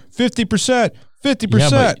going 50%,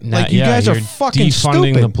 50%. Like, you guys are fucking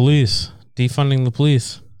defunding stupid. the police. Defunding the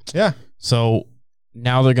police. Yeah. So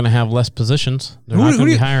now they're going to have less positions. They're not going to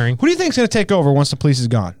be hiring. Who do you think's going to take over once the police is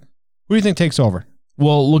gone? Who do you think takes over?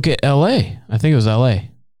 Well, look at L.A. I think it was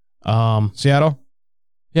L.A. Seattle?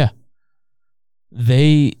 Yeah.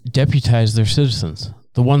 They deputize their citizens.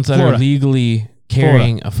 The ones that Florida. are legally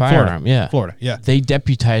carrying a firearm. Yeah. Florida, yeah. They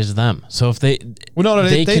deputize them. So if they... Well, no,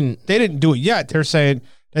 they can... They didn't do it yet. They're saying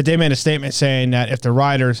that they made a statement saying that if the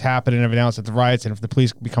rioters happen and everything else at the riots and if the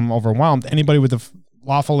police become overwhelmed, anybody with a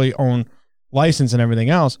lawfully owned license and everything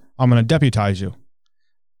else, I'm going to deputize you.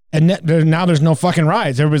 And now there's no fucking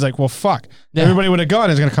riots. Everybody's like, well, fuck. Yeah. Everybody with a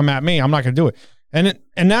gun is going to come at me. I'm not going to do it.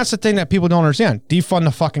 And that's the thing that people don't understand. Defund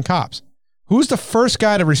the fucking cops. Who's the first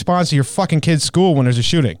guy to respond to your fucking kid's school when there's a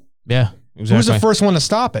shooting? Yeah, exactly. Who's the first one to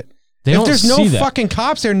stop it? If there's no fucking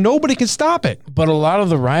cops there, nobody can stop it. But a lot of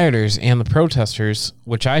the rioters and the protesters,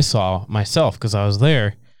 which I saw myself because I was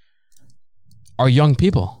there, are young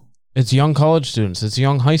people. It's young college students. It's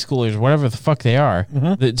young high schoolers, whatever the fuck they are.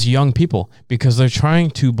 Mm-hmm. It's young people because they're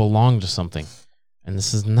trying to belong to something. And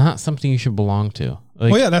this is not something you should belong to.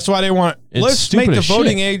 Like, well, yeah, that's why they want, let's make the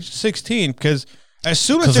voting age 16 because as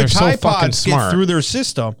soon as their Tide Pods get through their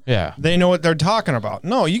system, they know what they're talking about.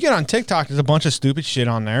 No, you get on TikTok, there's a bunch of stupid shit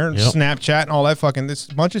on there, Snapchat and all that fucking, this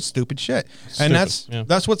bunch of stupid shit. And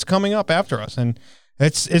that's what's coming up after us. And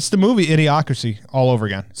it's the movie Idiocracy all over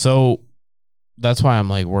again. So that's why I'm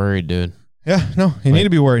like worried, dude. Yeah, no, you need to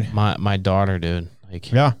be worried. My daughter, dude. Like,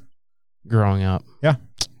 growing up. Yeah.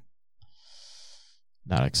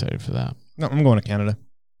 Not excited for that. No, I'm going to Canada.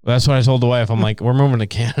 That's what I told the wife. I'm like, we're moving to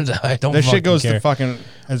Canada. I don't. This shit goes to fucking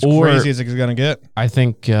as crazy as it's gonna get. I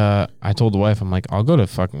think I told the wife, I'm like, I'll go to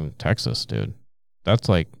fucking Texas, dude. That's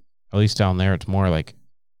like, at least down there, it's more like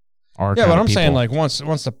our. Yeah, but I'm saying like once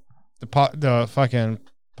the fucking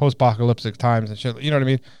post-apocalyptic times and shit. You know what I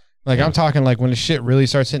mean? Like I'm talking like when the shit really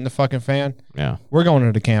starts hitting the fucking fan. Yeah, we're going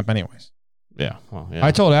to the camp anyways. Yeah, well, yeah.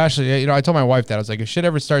 I told Ashley, I told my wife that I was like, if shit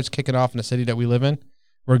ever starts kicking off in the city that we live in,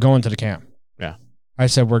 we're going to the camp. Yeah. I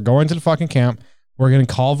said, we're going to the fucking camp. We're going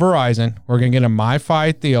to call Verizon. We're going to get a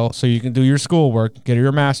MiFi deal so you can do your schoolwork, get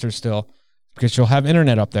your master's still, because you'll have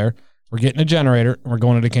internet up there. We're getting a generator, and we're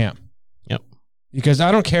going to the camp. Yep. Because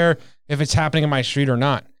I don't care if it's happening in my street or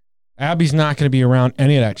not. Abby's not going to be around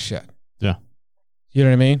any of that shit. Yeah. You know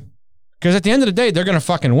what I mean? Because at the end of the day, they're going to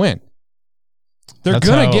fucking win. They're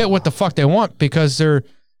going to get what the fuck they want because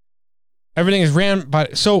everything is ran by.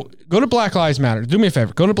 So go to Black Lives Matter. Do me a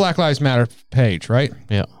favor. Go to Black Lives Matter page, right?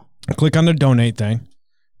 Yeah. Click on the donate thing.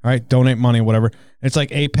 All right. Donate money, whatever. It's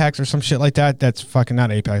like Apex or some shit like that. That's fucking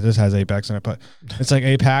not Apex. This has Apex in it, but it's like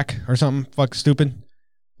APAC or something fucking stupid.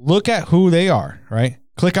 Look at who they are, right?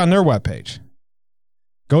 Click on their webpage.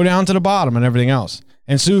 Go down to the bottom and everything else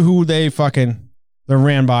and see who they're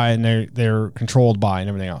ran by and they're controlled by and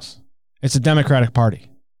everything else. It's a Democratic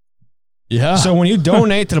Party. Yeah. So when you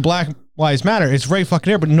donate to the Black Lives Matter, it's right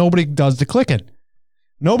fucking there, but nobody does the clicking.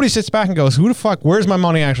 Nobody sits back and goes, who the fuck, where's my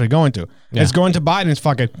money actually going to? Yeah. It's going to Biden's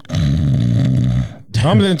fucking.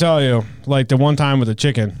 I'm going to tell you, like the one time with the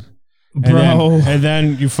chicken. Bro. And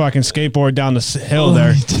then you fucking skateboard down the hill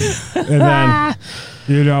there. And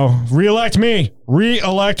then, re-elect me.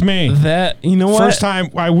 Re-elect me. That, you know what? First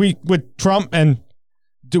time we with Trump and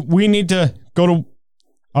we need to go to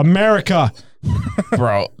America.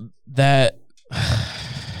 Bro, that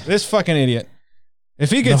this fucking idiot. If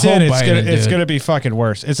he gets in, it's gonna be fucking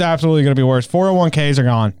worse. It's absolutely gonna be worse. 401ks are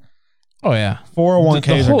gone. Oh yeah,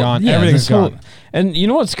 401ks are gone. Everything's gone. And you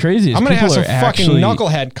know what's crazy? Is I'm gonna have some fucking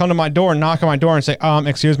knucklehead come to my door and knock on my door and say,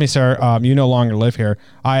 excuse me, sir, you no longer live here.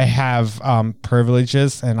 I have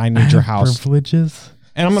privileges and I need your house. Privileges.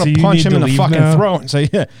 And I'm gonna punch him in the fucking throat and say,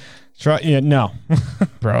 no,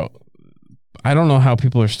 bro. I don't know how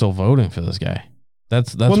people are still voting for this guy.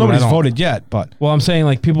 That's well, nobody's voted yet, but I'm saying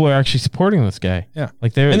like people are actually supporting this guy. Yeah,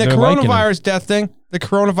 like and the coronavirus death thing. The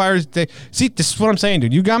coronavirus day. See, this is what I'm saying,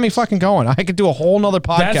 dude. You got me fucking going. I could do a whole nother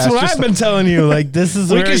podcast. That's what I've been telling you. Like this is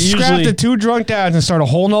we could scrap the two drunk dads and start a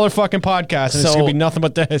whole nother fucking podcast, and it's gonna be nothing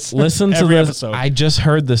but this. Listen to this. Episode. I just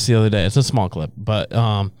heard this the other day. It's a small clip, but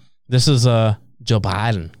this is Joe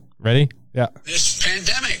Biden. Ready? Yeah. This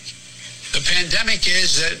pandemic. The pandemic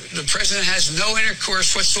is that the president has no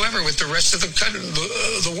intercourse whatsoever with the rest of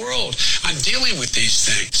the world on dealing with these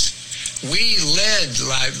things. We led,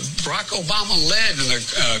 like Barack Obama led in the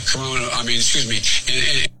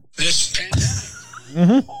in this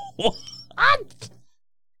pandemic. What?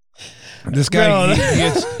 This guy,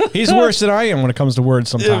 he's worse than I am when it comes to words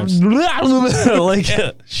sometimes. Like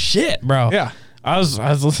shit, bro. Yeah. I was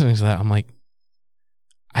listening to that. I'm like,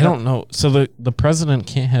 I don't know. So the president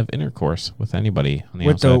can't have intercourse with anybody on the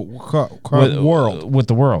With outside. the world. With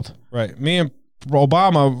the world. Right. Me and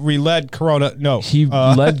Obama, we led Corona. No. He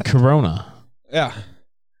led Corona. Yeah.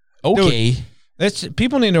 Okay.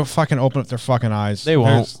 People need to fucking open up their fucking eyes. They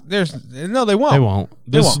won't. No, they won't. They won't.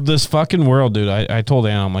 They won't. This fucking world, dude. I told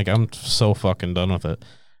Anna, I'm like, I'm so fucking done with it.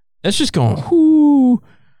 It's just going, whoo.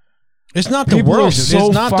 It's not the People world. are so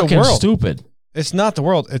it's not fucking the world. stupid. It's not the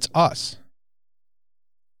world. It's us.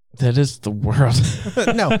 That is the world.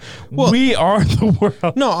 No. Well, we are the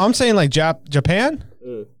world. no, I'm saying like Japan.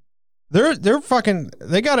 They're fucking.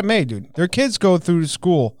 They got it made, dude. Their kids go through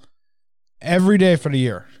school every day for the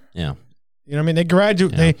year. Yeah. You know what I mean? They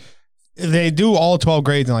graduate. Yeah. They do all 12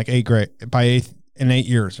 grades in like 8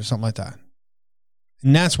 years or something like that.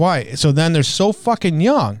 And that's why. So then they're so fucking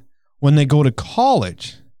young when they go to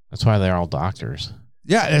college. That's why they're all doctors.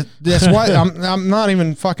 Yeah, that's why I'm not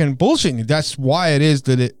even fucking bullshitting you. That's why it is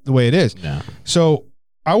the way it is. Yeah. So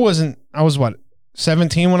I was what,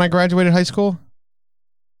 17 when I graduated high school?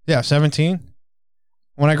 Yeah, 17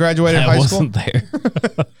 when I graduated high school. I wasn't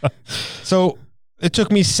there. So it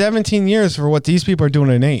took me 17 years for what these people are doing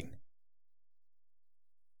in 8.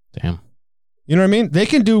 Damn. You know what I mean? They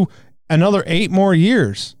can do another 8 more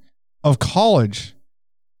years of college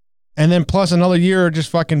and then plus another year of just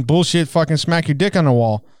fucking bullshit, fucking smack your dick on the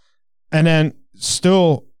wall. And then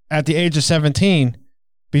still at the age of 17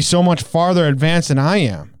 be so much farther advanced than I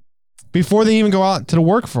am before they even go out to the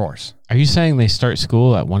workforce. Are you saying they start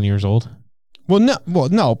school at 1 year old? Well,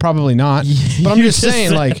 no, probably not. But I'm just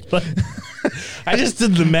saying, like, I just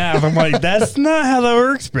did the math. I'm like, that's not how that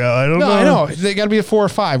works, bro. I don't know. I know they got to be a 4 or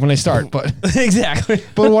 5 when they start. But Exactly.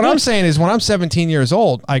 but what I'm saying is, when I'm 17 years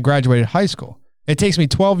old, I graduated high school. It takes me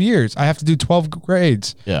 12 years. I have to do 12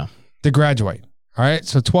 grades Yeah. to graduate. All right,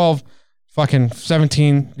 so 12, fucking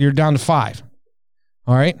 17, you're down to 5.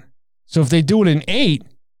 All right, so if they do it in 8,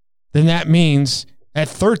 then that means at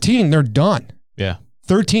 13 they're done. Yeah.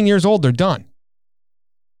 13 years old, they're done.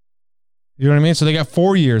 You know what I mean? So they got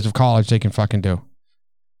 4 years of college they can fucking do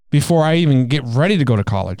before I even get ready to go to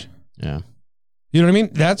college. Yeah. You know what I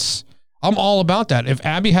mean? I'm all about that. If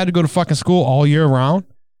Abby had to go to fucking school all year round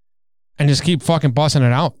and just keep fucking busting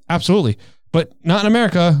it out, absolutely. But not in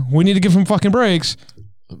America. We need to give them fucking breaks.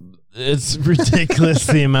 It's ridiculous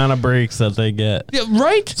the amount of breaks that they get. Yeah,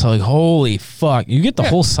 right? It's like, holy fuck. You get the Yeah.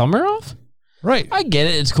 whole summer off? Right. I get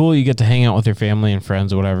it. It's cool. You get to hang out with your family and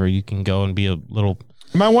friends or whatever. You can go and be a little.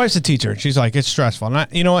 My wife's a teacher. She's like, it's stressful. And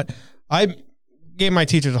you know what? I gave my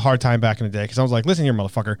teachers a hard time back in the day because I was like, listen here,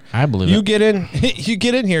 motherfucker. I believe You it. get in, you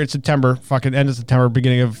get in here in September, fucking end of September,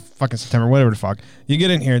 beginning of fucking September, whatever the fuck. You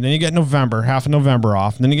get in here, then you get November, half of November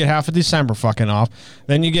off, then you get half of December fucking off,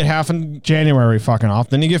 then you get half of January fucking off,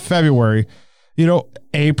 then you get February,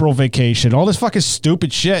 April vacation, all this fucking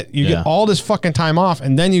stupid shit. You Yeah. get all this fucking time off,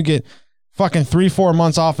 and then you get fucking 3-4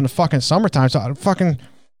 months off in the fucking summertime. So fucking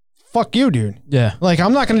fuck you, dude. Yeah. Like,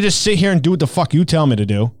 I'm not gonna just sit here and do what the fuck you tell me to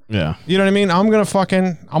do. Yeah. You know what I mean? I'm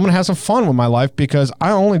gonna have some fun with my life because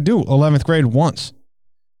I only do 11th grade once.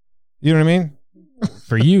 You know what I mean?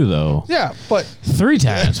 For you, though. Yeah, but 3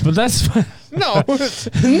 times, but that's no,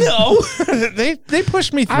 no. they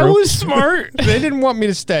pushed me through. I was smart. They didn't want me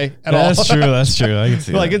to stay at all. That's true. That's true. I can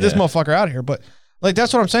see Like, that. get this motherfucker out of here. But like,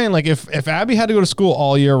 that's what I'm saying. Like, if Abby had to go to school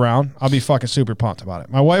all year round, I'll be fucking super pumped about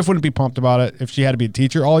it. My wife wouldn't be pumped about it if she had to be a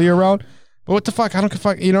teacher all year round. But what the fuck? I don't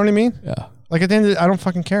fuck. You know what I mean? Yeah. Like, at the end of I don't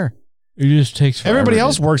fucking care. It just takes forever, Everybody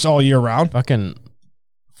else dude. works all year round. Fucking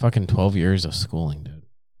 12 years of schooling, dude.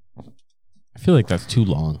 I feel like that's too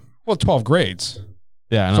long. Well, 12 grades.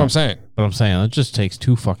 Yeah, I That's know. what I'm saying. But I'm saying it just takes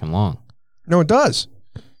too fucking long. No, it does.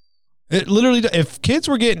 It literally, if kids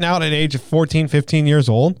were getting out at age of 14, 15 years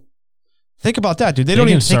old, think about that, dude. They can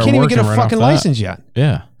can't start even get a working right fucking off that. license yet.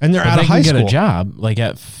 Yeah. And they're If out they of can high get school. a job, like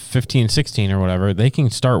at 15, 16 or whatever, they can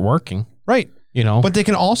start working, Right. you know? But they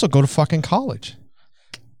can also go to fucking college.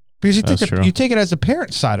 Because That's true. you take it as a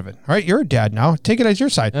parent side of it. All right, you're a dad now. Take it as your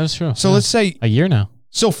side. That's true. So Yeah. let's say A year now.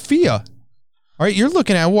 Sophia. All right, you're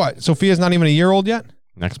looking at what? Sophia's not even a year old yet?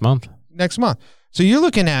 Next month. Next month. So you're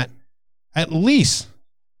looking at least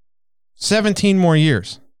 17 more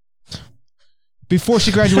years before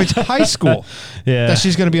she graduates high school Yeah. that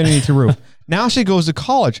she's going to be underneath your roof. Now she goes to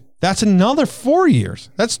college. That's another 4 years.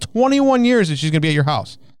 That's 21 years that she's going to be at your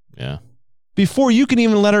house Yeah. before you can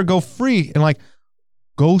even let her go free and like,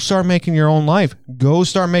 go start making your own life. Go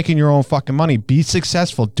start making your own fucking money. Be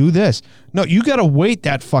successful. Do this. No, you got to wait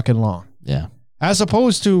that fucking long. Yeah. As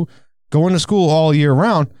opposed to going to school all year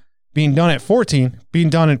round. being done at 14, being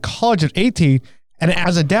done in college at 18, and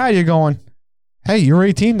as a dad, you're going, hey, you're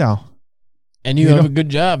 18 now. And you have a good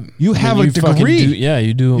job. You have a degree.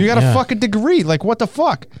 You do. You got a fucking degree. Like, what the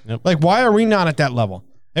fuck? Yep. Like, why are we not at that level?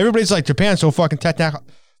 Everybody's like, Japan's so fucking technical.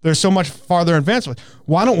 They're so much farther advanced.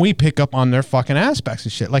 Why don't we pick up on their fucking aspects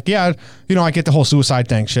and shit? Like, yeah, you know, I get the whole suicide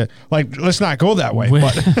thing shit. Like, let's not go that way.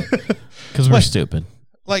 Because we're stupid.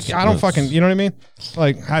 Like, I don't fucking, you know what I mean?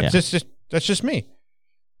 Like, that's just me.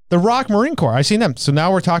 The ROK Marine Corps, I seen them. So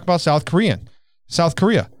now we're talking about South Korea.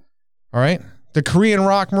 All right? The Korean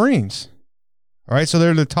ROK Marines. All right? So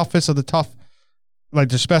they're the toughest of the tough, like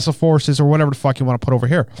the special forces or whatever the fuck you want to put over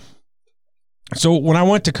here. So when I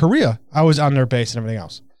went to Korea, I was on their base and everything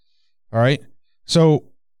else. All right? So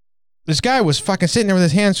this guy was fucking sitting there with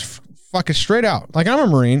his hands fucking straight out. Like, I'm a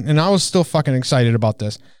Marine, and I was still fucking excited about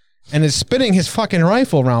this. And is spinning his fucking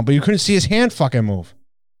rifle around, but you couldn't see his hand fucking move.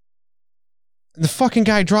 And the fucking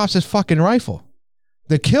guy drops his fucking rifle.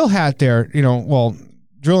 The kill hat there, you know, well,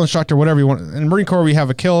 drill instructor, whatever you want. In Marine Corps, we have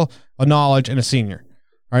a kill, a knowledge, and a senior.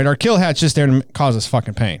 All right? Our kill hat's just there to cause us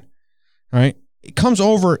fucking pain. All right? It comes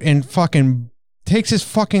over and fucking takes his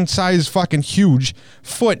fucking size fucking huge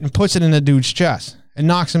foot and puts it in the dude's chest and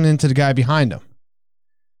knocks him into the guy behind him.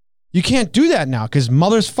 You can't do that now because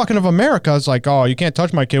mothers fucking of America is like, oh, you can't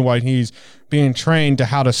touch my kid while he's being trained to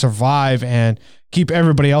how to survive and keep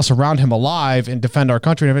everybody else around him alive and defend our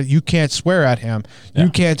country. You can't swear at him. Yeah. You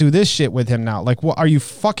can't do this shit with him now. Like, what? Are you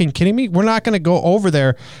fucking kidding me? We're not going to go over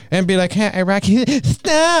there and be like, hey, Iraqi,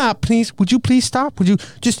 stop, please. Would you please stop? Would you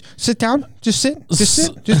just sit down? Just sit.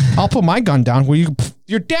 I'll put my gun down.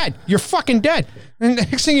 You're dead. You're fucking dead. And the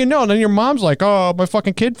next thing you know, then your mom's like, oh, my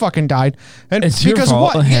fucking kid fucking died. And it's because your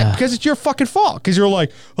fault. What? Yeah, because it's your fucking fault. Because you're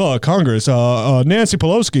like, oh, Congress, Nancy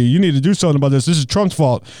Pelosi, you need to do something about this. This is Trump's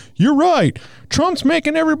fault. You're right. Trump's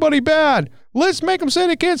making everybody bad. Let's make them say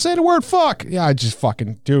they can't say the word fuck. Yeah, I just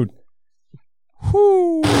fucking, dude.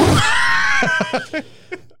 Whoo.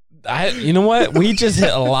 You know what? We just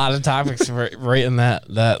hit a lot of topics right in that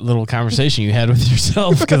little conversation you had with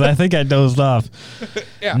yourself because I think I dozed off.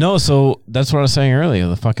 Yeah. No, so that's what I was saying earlier.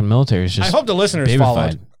 The fucking military is just. I hope the listeners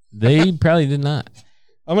followed. They probably did not.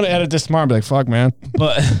 I'm gonna edit this tomorrow and be like, "Fuck, man."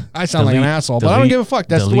 But I sound like an asshole, but I don't give a fuck.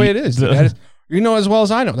 That's the way it is. You know as well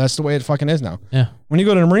as I know. That's the way it fucking is now. Yeah. When you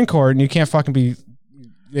go to the Marine Corps and you can't fucking be.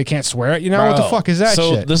 They can't swear it. You know, bro, what the fuck is that shit?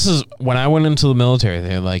 So this is when I went into the military.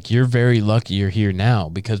 They're like, you're very lucky you're here now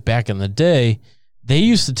because back in the day, they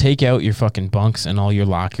used to take out your fucking bunks and all your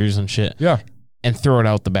lockers and shit. Yeah. And throw it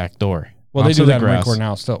out the back door. Well, they do that in the Marine Corps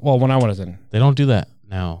now still. Well, when I was in. They don't do that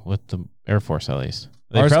now with the Air Force at least.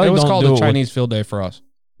 It was called the Chinese field day for us.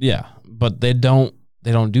 Yeah, but they don't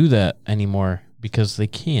do that anymore because they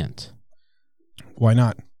can't. Why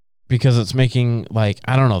not? Because it's making, like,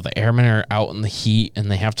 I don't know, the airmen are out in the heat and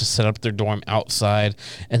they have to set up their dorm outside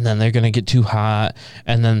and then they're going to get too hot.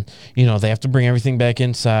 And then, you know, they have to bring everything back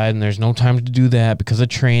inside and there's no time to do that because of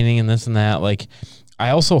training and this and that. Like,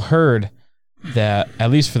 I also heard that, at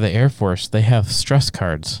least for the Air Force, they have stress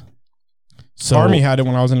cards. So Army had it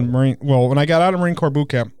when I was in Marine. Well, when I got out of Marine Corps boot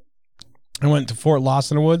camp, I went to Fort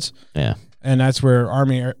Lost in the Woods. Yeah. And that's where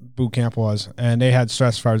Army boot camp was. And they had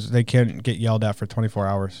stress cards. They can't get yelled at for 24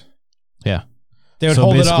 hours. Yeah. They would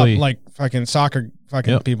hold it up like fucking soccer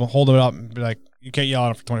fucking people. Hold it up and be like, you can't yell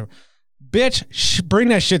at it for 24 hours. Bitch, bring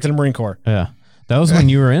that shit to the Marine Corps. Yeah. That was when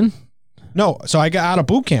you were in? No. So I got out of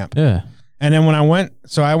boot camp. Yeah. And then when I went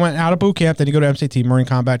out of boot camp, then you go to MCT, Marine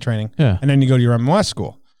Combat Training. Yeah. And then you go to your MOS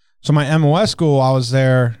school. So my MOS school, I was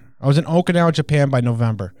in Okinawa, Japan by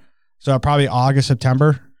November. So probably August,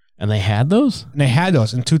 September. And they had those? And they had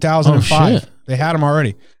those in 2005. Oh, shit. They had them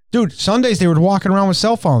already. Dude, Sundays they were walking around with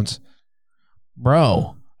cell phones.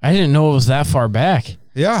 Bro, I didn't know it was that far back.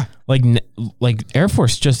 Yeah. Like Air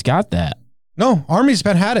Force just got that. No, Army's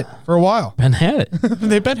had it for a while. Had it.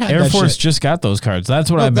 They've had Air Force just got those cards. That's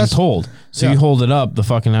what I've been told. So you hold it up, the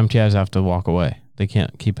fucking MTIs have to walk away. They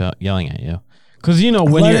can't keep yelling at you. Because, you know,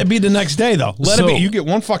 when Let it be the next day, though. Let it be. You get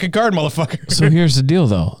one fucking card, motherfucker. So here's the deal,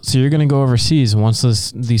 though. So you're going to go overseas, and once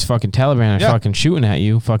these fucking Taliban are fucking shooting at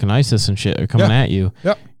you, fucking ISIS and shit are coming at you,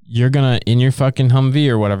 you're going to, in your fucking Humvee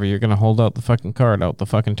or whatever, you're going to hold out the fucking card out the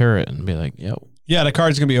fucking turret and be like, yo. Yeah, the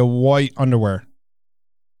card's going to be a white underwear.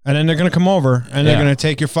 And then they're going to come over, and they're going to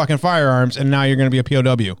take your fucking firearms, and now you're going to be a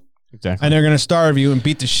POW. Exactly. And they're going to starve you and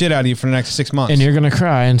beat the shit out of you for the next 6 months. And you're going to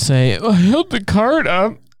cry and say, I held the card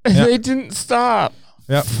up, and they didn't stop.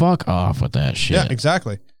 Yep. Fuck off with that shit. Yeah,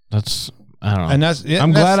 exactly. That's, I don't know. And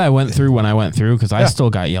I'm glad I went through when I went through because I still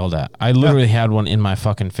got yelled at. I literally had one in my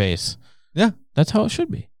fucking face. Yeah. That's how it should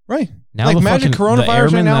be. Right. Now like the magic fucking coronavirus the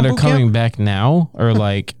airmen right now that are coming back now are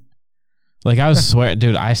like Like I was swear,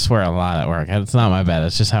 dude. I swear a lot at work. It's not my bad.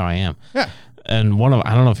 It's just how I am. Yeah. And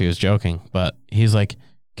I don't know if he was joking, but he's like,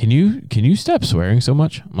 "Can you stop swearing so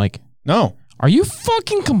much?" I'm like, No. "Are you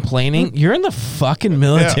fucking complaining? You're in the fucking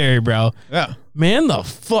military, bro. Yeah. Man, the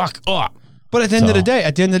fuck up." But at the end of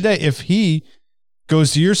the day, if he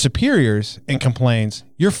goes to your superiors and complains,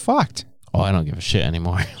 you're fucked. Oh, I don't give a shit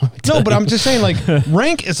anymore. No, but I'm just saying, like,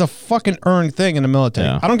 rank is a fucking earned thing in the military.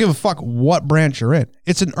 Yeah. I don't give a fuck what branch you're in.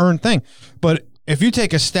 It's an earned thing. But if you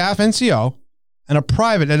take a staff NCO and a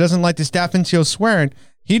private that doesn't like the staff NCO swearing,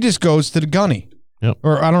 he just goes to the gunny. Yep.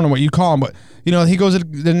 Or I don't know what you call him, but, you know, he goes to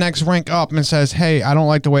the next rank up and says, hey, I don't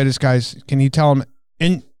like the way this guy's, can you tell him?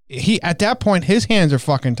 And he, at that point, his hands are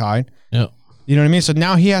fucking tied. Yep. You know what I mean? So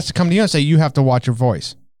now he has to come to you and say, you have to watch your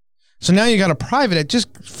voice. So now you got a private that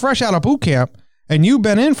just fresh out of boot camp, and you've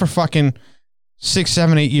been in for fucking 6,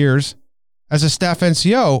 7, 8 years as a staff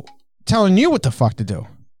NCO telling you what the fuck to do.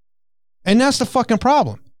 And that's the fucking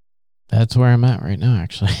problem. That's where I'm at right now,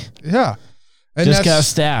 actually. Yeah. And Just got a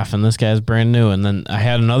staff, and this guy's brand new. And then I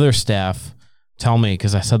had another staff tell me,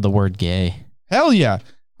 because I said the word gay. Hell yeah.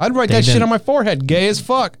 I'd write that shit on my forehead. Gay as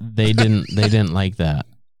fuck. They didn't like that.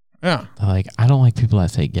 Yeah. They're like, I don't like people that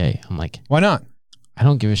say gay. I'm like, why not? I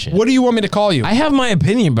don't give a shit. What do you want me to call you? I have my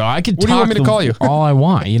opinion, bro. I can What do you want me to call you? all I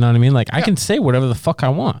want. You know what I mean? Like, I can say whatever the fuck I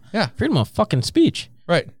want. Yeah. Freedom of fucking speech.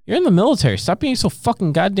 Right. You're in the military. Stop being so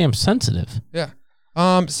fucking goddamn sensitive. Yeah.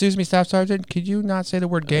 Excuse me, Staff Sergeant, could you not say the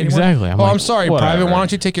word gay anymore? Exactly. I'm sorry, whatever. Private. Why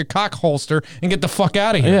don't you take your cock holster and get the fuck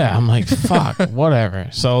out of here? Yeah, I'm like, fuck, whatever.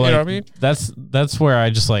 So, like, You know what I mean? that's where I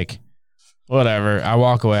just, like, whatever. I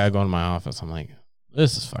walk away. I go into my office. I'm like,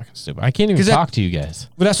 this is fucking stupid. I can't even talk to you guys.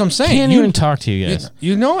 But that's what I'm saying. Can't even talk to you guys.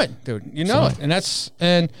 You know it, dude. You know it.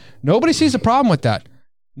 And nobody sees a problem with that.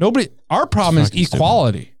 Our problem is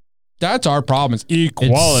equality. That's our problem is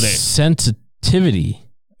equality. It's sensitivity.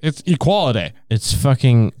 It's equality. It's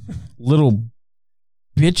fucking little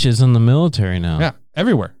bitches in the military now. Yeah,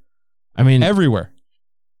 everywhere. I mean, everywhere.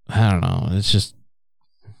 I don't know. It's just,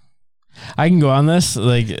 I can go on this.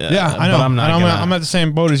 Like, yeah, I know. But I'm at the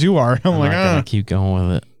same boat as you are. I'm like, not gonna keep going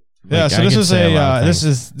with it. Yeah. Like, So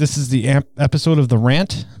this is the episode of the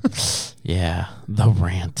rant. Yeah, the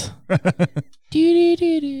rant.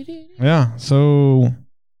 Yeah. So,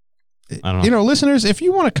 I don't know. Listeners, if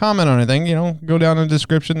you want to comment on anything, go down in the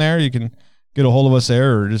description there. You can get a hold of us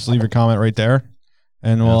there, or just leave your comment right there,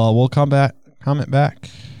 and we'll comment back.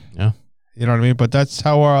 Yeah. You know what I mean? But that's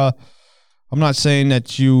how I'm not saying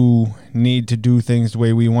that you need to do things the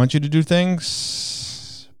way we want you to do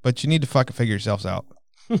things, but you need to fucking figure yourselves out.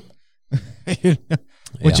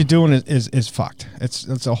 What you're doing is fucked.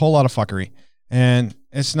 It's a whole lot of fuckery, and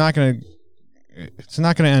it's not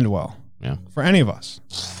gonna end well. Yeah. For any of us,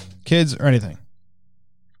 kids or anything,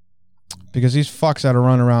 because these fucks that are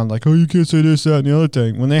running around like, oh, you can't say this, that, and the other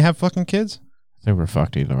thing when they have fucking kids. They were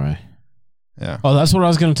fucked either way. Yeah. Oh, that's what I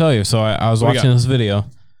was gonna tell you. So I was watching this video.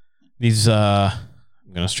 These I'm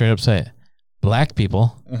gonna straight up say it. Black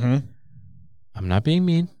people. Mm-hmm. I'm not being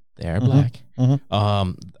mean. They are black.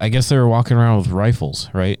 Mm-hmm. I guess they were walking around with rifles,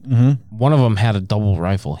 right? Mm-hmm. One of them had a double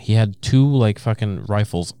rifle. He had two like fucking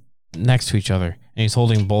rifles next to each other, and he's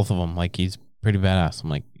holding both of them like he's pretty badass. I'm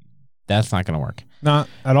like, that's not gonna work. Not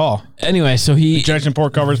at all. Anyway, so ejection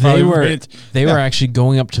port covers. They were actually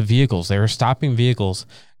going up to vehicles. They were stopping vehicles,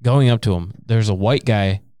 going up to him. There's a white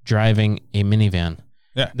guy driving a minivan.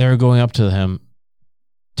 Yeah, they were going up to him,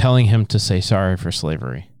 telling him to say sorry for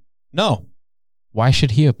slavery. No. Why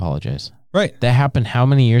should he apologize? Right. That happened how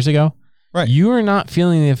many years ago? Right. You are not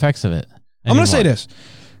feeling the effects of it anymore. I'm going to say this.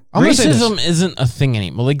 Racism isn't a thing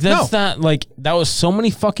anymore. Like, that's not, like, that was so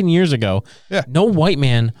many fucking years ago. Yeah. No white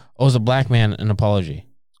man owes a black man an apology.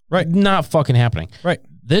 Right. Not fucking happening. Right.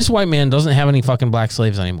 This white man doesn't have any fucking black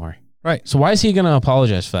slaves anymore. Right. So why is he going to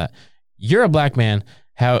apologize for that? You're a black man.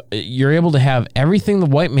 You're able to have everything the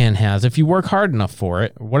white man has if you work hard enough for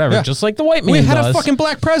it or whatever, just like the white man does. We had a fucking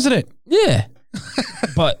black president. Yeah.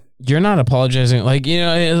 But you're not apologizing. Like,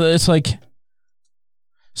 it's like,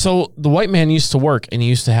 so the white man used to work and he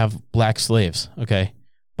used to have black slaves. Okay.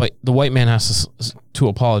 But the white man has to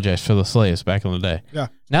apologize for the slaves back in the day. Yeah.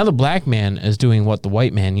 Now the black man is doing what the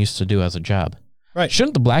white man used to do as a job. Right.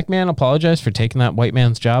 Shouldn't the black man apologize for taking that white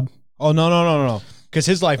man's job? Oh, no. Because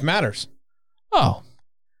his life matters. Oh.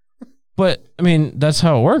 But I mean, that's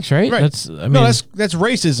how it works, right? Right. That's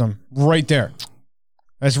racism right there.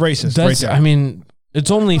 That's racist right there. I mean,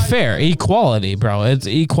 it's only fair. Equality, bro. It's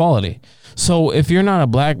equality. So if you're not a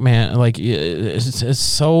black man, like, it's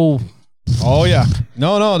so... Oh, yeah.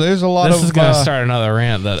 No, there's a lot this of... This is going to start another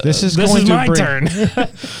rant. This is my turn.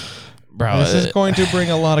 Bro. This is going to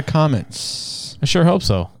bring a lot of comments. I sure hope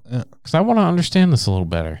so. Because I want to understand this a little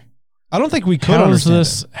better. I don't think we could understand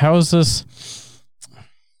this. How is this?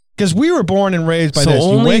 Because we were born and raised by this.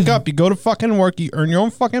 You wake up, you go to fucking work, you earn your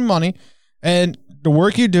own fucking money, and the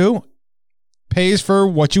work you do pays for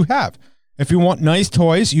what you have. If you want nice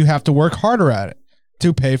toys, you have to work harder at it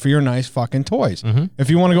to pay for your nice fucking toys. Mm-hmm. If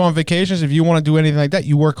you want to go on vacations, if you want to do anything like that,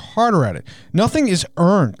 you work harder at it. Nothing is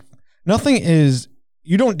earned. Nothing is,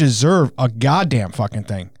 you don't deserve a goddamn fucking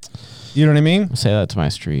thing. You know what I mean? Say that to my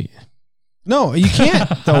street. No, you can't,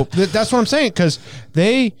 though. That's what I'm saying, because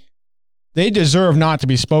they deserve not to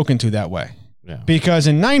be spoken to that way. Yeah. Because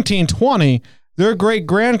in 1920, their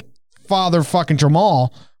great-grandfather fucking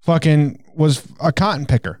Jamal fucking was a cotton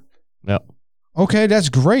picker. Yep. Okay, that's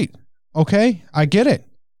great. Okay, I get it.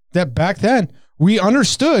 That back then, we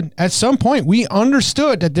understood, at some point, we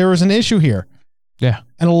understood that there was an issue here. Yeah.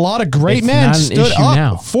 And a lot of great men stood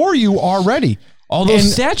up for you already. All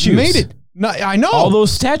those statues. Made it. No, I know. All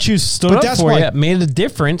those statues stood up for you, made a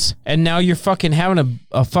difference, and now you're fucking having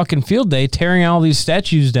a fucking field day tearing all these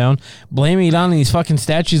statues down, blaming it on these fucking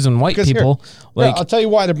statues and white people. I'll tell you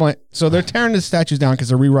why they're blaming. So they're tearing the statues down because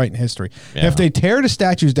they're rewriting history. Yeah. If they tear the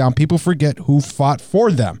statues down, people forget who fought for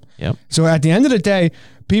them. Yep. So at the end of the day,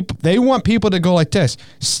 they want people to go like this.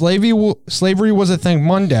 Slavery was a thing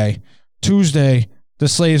Monday. Tuesday, the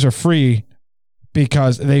slaves are free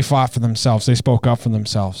because they fought for themselves. They spoke up for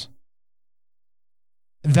themselves.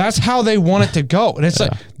 That's how they want it to go. And it's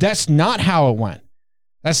like, that's not how it went.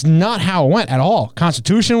 That's not how it went at all.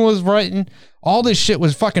 Constitution was written. All this shit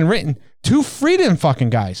was fucking written to free them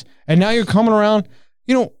fucking guys. And now you're coming around,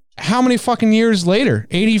 you know, how many fucking years later?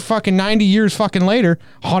 80 fucking 90 years fucking later,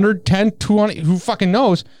 110, 200, who fucking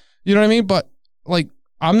knows? You know what I mean? But like,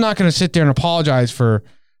 I'm not going to sit there and apologize for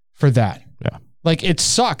that. Yeah. Like, it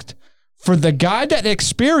sucked. For the guy that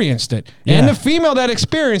experienced it and the female that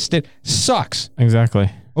experienced it sucks.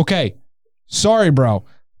 Exactly. Okay. Sorry, bro,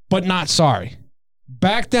 but not sorry.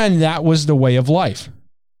 Back then, that was the way of life.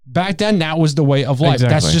 Back then, that was the way of life.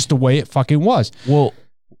 Exactly. That's just the way it fucking was. Well,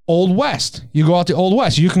 Old West. You go out to Old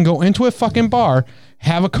West. You can go into a fucking bar,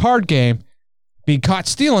 have a card game, be caught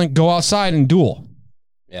stealing, go outside and duel.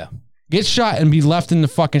 Yeah. Get shot and be left in the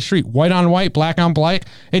fucking street. White on white, black on black.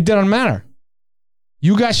 It didn't matter.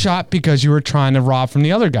 You got shot because you were trying to rob from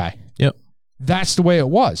the other guy. Yep. That's the way it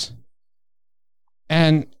was.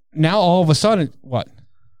 And now all of a sudden, what?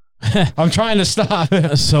 I'm trying to stop.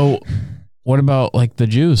 So what about like the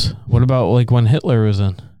Jews? What about like when Hitler was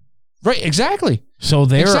in? Right, exactly. So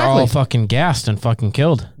they were all fucking gassed and fucking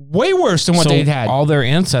killed. Way worse than what they'd had. All their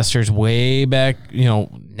ancestors way back, you know,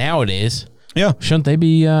 nowadays. Yeah. Shouldn't they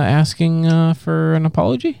be asking for an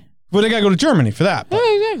apology? Well, they got to go to Germany for that.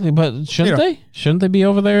 Yeah, exactly. But shouldn't they? Shouldn't they be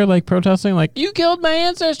over there like protesting? Like, you killed my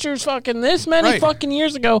ancestors fucking this many fucking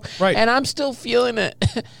years ago. Right. And I'm still feeling it.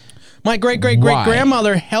 My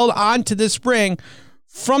great-great-great-grandmother held on to this ring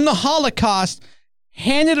from the Holocaust,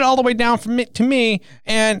 handed it all the way down to me,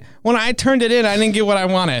 and when I turned it in, I didn't get what I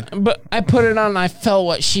wanted. But I put it on and I felt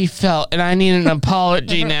what she felt, and I need an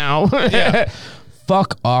apology now.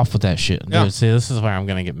 Fuck off with that shit, dude. Yeah. See, this is where I'm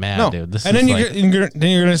gonna get mad, dude. This and is then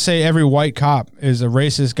you're gonna say every white cop is a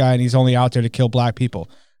racist guy and he's only out there to kill black people.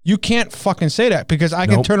 You can't fucking say that because I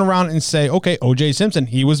can turn around and say, okay, O.J. Simpson,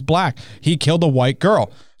 he was black. He killed a white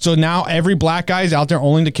girl. So now every black guy is out there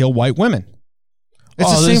only to kill white women. It's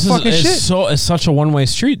the same fucking shit. It's such a one-way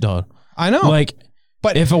street, dog. I know. Like,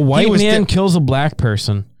 but if a white man kills a black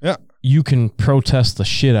person, you can protest the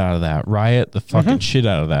shit out of that, riot the fucking shit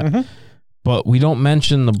out of that. But we don't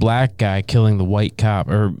mention the black guy killing the white cop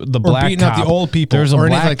or the black beating cop. up the old people. There's a or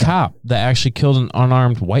black cop that actually killed an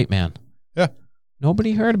unarmed white man. Yeah.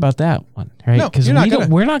 Nobody heard about that one, right? No, because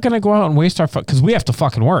we're not going to go out and waste our because we have to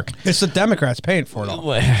fucking work. It's the Democrats paying for it all.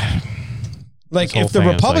 Like, whole if the thing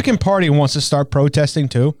is Republican Party wants to start protesting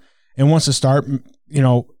too and wants to start, you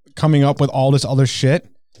know, coming up with all this other shit,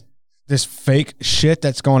 this fake shit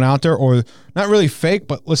that's going out there, or not really fake,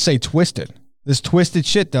 but let's say twisted. This twisted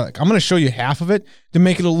shit that I'm going to show you half of it to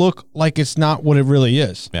make it look like it's not what it really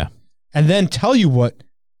is. Yeah. And then tell you what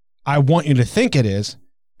I want you to think it is.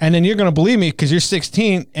 And then you're going to believe me because you're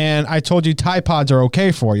 16 and I told you Tide Pods are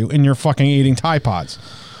okay for you and you're fucking eating Tide Pods.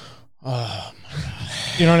 Oh, my God.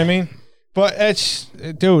 You know what I mean? But let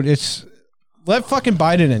fucking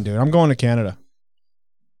Biden in, dude. I'm going to Canada.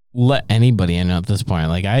 Let anybody in at this point.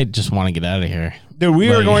 Like, I just want to get out of here. Dude,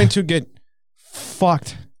 we are going to get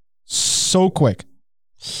fucked so quick.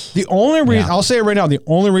 The only reason, I'll say it right now, the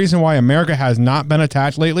only reason why America has not been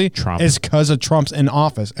attacked lately is because of Trump's in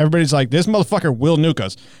office. Everybody's like, this motherfucker will nuke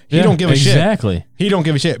us. He don't give a shit. Exactly. He don't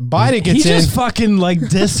give a shit. Biden gets in. He just fucking like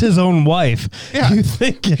diss his own wife. Yeah. You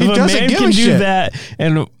think if he a doesn't man give can a do shit. that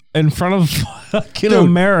and in front of fucking Dude.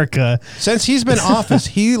 America. Since he's been in office,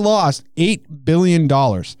 he lost $8 billion.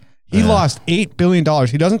 He lost $8 billion.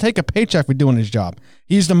 He doesn't take a paycheck for doing his job.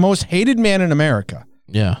 He's the most hated man in America.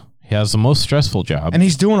 Yeah. He has the most stressful job. And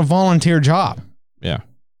he's doing a volunteer job. Yeah.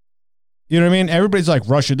 You know what I mean? Everybody's like,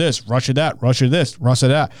 Russia this, Russia that, Russia this, Russia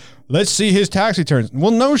that. Let's see his tax returns.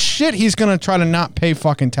 Well, no shit, he's going to try to not pay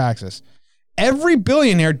fucking taxes. Every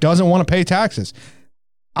billionaire doesn't want to pay taxes.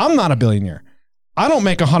 I'm not a billionaire. I don't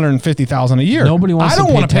make $150,000 a year. Nobody wants to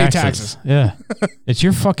pay want to pay taxes. Yeah. It's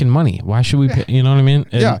your fucking money. Why should we pay? You know what I mean?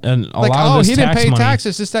 And, Yeah. And a like, lot of this he didn't tax pay money,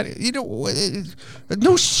 taxes. It's that, you know,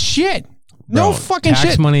 no shit. No bro, fucking tax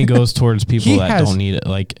shit. money goes towards people He that has- don't need it.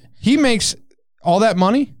 Like, He makes all that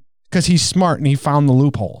money because he's smart and he found the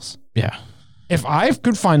loopholes. yeah. If I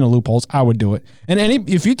could find the loopholes, I would do it. And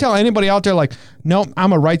if you tell anybody out there like, no,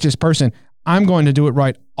 I'm a righteous person, I'm going to do it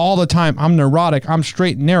right all the time. I'm neurotic. I'm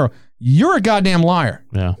straight and narrow. You're a goddamn liar.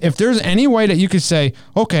 Yeah. If there's any way that you could say,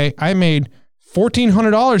 okay, I made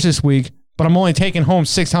 $1,400 this week, but I'm only taking home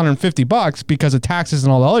 $650 because of taxes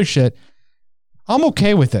and all the other shit, I'm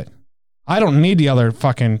okay with it. I don't need the other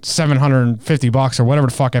fucking $750 or whatever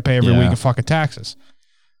the fuck I pay every week in fucking taxes.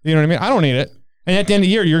 You know what I mean? I don't need it. And at the end of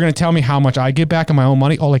the year, you're going to tell me how much I get back in my own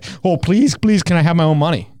money? Oh, like, oh, please, can I have my own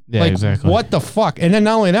money? Yeah, like, exactly. What the fuck? And then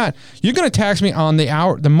not only that, you're going to tax me on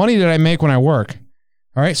the money that I make when I work.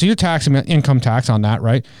 All right. So you're taxing me income tax on that,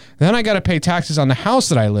 right? Then I got to pay taxes on the house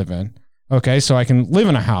that I live in. Okay. So I can live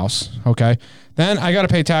in a house. Okay. Then I got to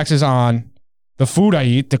pay taxes on the food I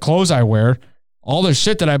eat, the clothes I wear, all the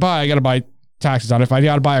shit that I buy. I got to buy taxes on. If I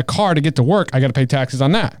got to buy a car to get to work, I got to pay taxes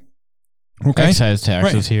on that. Okay. Excise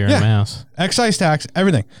taxes Right. here Yeah. in Mass. Excise tax,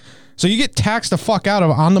 everything. So you get taxed the fuck out of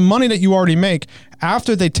on the money that you already make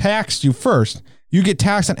after they taxed you first. You get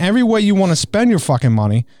taxed on every way you want to spend your fucking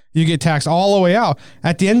money. You get taxed all the way out.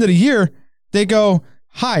 At the end of the year, they go,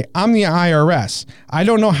 hi, I'm the IRS. I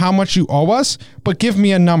don't know how much you owe us, but give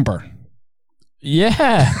me a number.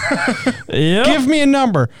 Yeah. Yeah. Give me a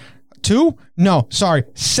number. 2? No, sorry,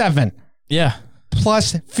 7. Yeah.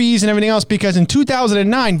 Plus fees and everything else, because in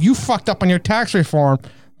 2009, you fucked up on your tax reform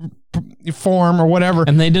form or whatever.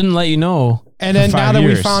 And they didn't let you know. And then for now 5 that we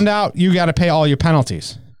years. found out, you got to pay all your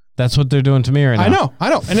penalties. That's what they're doing to me right now. I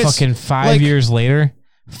know. And Fucking it's 5 like, years later.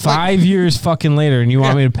 5 years fucking later, and you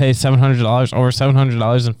want me to pay $700 over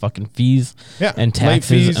 $700 in fucking fees yeah, and late taxes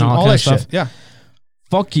fees and all kind that of stuff. shit. Yeah.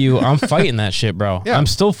 Fuck you. I'm fighting that shit, bro. Yeah. I'm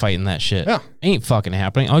still fighting that shit. Yeah. Ain't fucking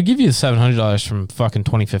happening. I'll give you the $700 from fucking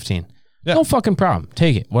 2015. Yeah. No fucking problem.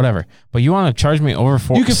 Take it. Whatever. But you want to charge me over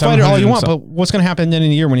You can fight it all you want, so- but what's going to happen at the end of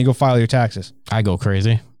the year when you go file your taxes? I go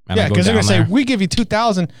crazy. And Yeah, I go because they're going down to say, there. we give you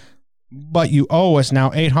 $2,000, but you owe us now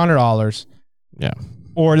 $800. Yeah.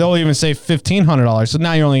 Or they'll even say $1,500. So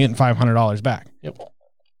now you're only getting $500 back. Yep.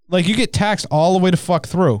 Like you get taxed all the way to fuck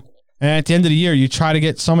through. And at the end of the year, you try to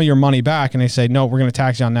get some of your money back and they say, no, we're going to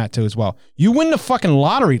tax you on that too as well. You win the fucking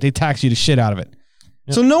lottery, they tax you the shit out of it.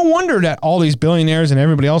 Yep. So no wonder that all these billionaires and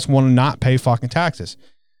everybody else want to not pay fucking taxes.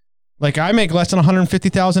 Like I make less than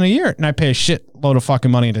 $150,000 a year and I pay a shit load of fucking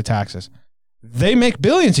money into taxes. They make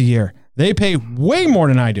billions a year. They pay way more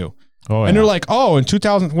than I do. Oh, And they're like, oh, in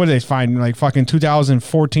 2000, what did they find? Like fucking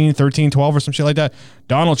 2014, 13, 12 or some shit like that.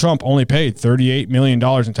 Donald Trump only paid $38 million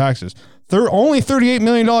in taxes. Only $38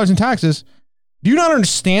 million in taxes. Do you not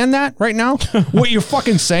understand that right now? What you're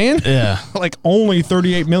fucking saying? yeah. Like only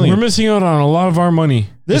 $38 million. We're missing out on a lot of our money.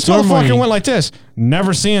 This It's our money. motherfucker went like this.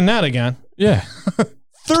 Never seeing that again. Yeah.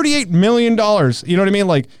 $38 million. You know what I mean?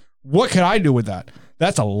 Like, what could I do with that?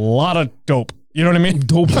 That's a lot of dope. You know what I mean?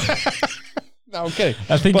 Dope. No, I'm kidding.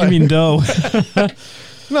 I think But- you mean dough.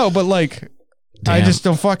 No, but like, I Damn. just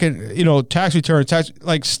don't fucking, tax return,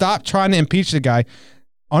 like, stop trying to impeach the guy.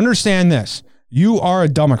 Understand this. You are a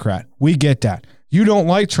Democrat. We get that. You don't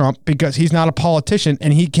like Trump because he's not a politician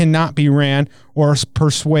and he cannot be ran or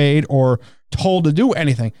persuade or told to do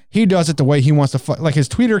anything. He does it the way he wants to. Like his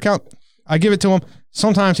Twitter account, I give it to him.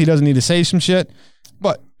 Sometimes he doesn't need to say some shit,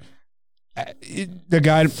 but the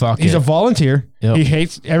guy, he's a volunteer. Yep. He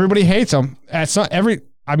hates, everybody hates him.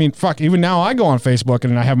 Even now I go on Facebook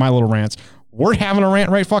and I have my little rants. We're having a rant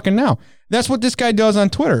right fucking now. That's what this guy does on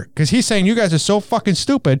Twitter because he's saying you guys are so fucking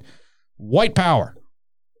stupid. White power.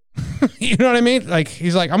 You know what I mean? Like,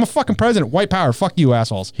 he's like, I'm a fucking president. White power. Fuck you,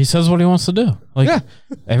 assholes. He says what he wants to do. Like, Yeah.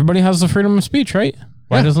 everybody has the freedom of speech, right?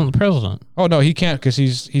 Why Yeah. doesn't the president? Oh, no, he can't because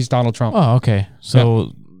he's Donald Trump. Oh, okay.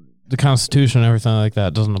 So the Constitution and everything like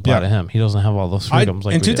that doesn't apply Yeah. to him. He doesn't have all those freedoms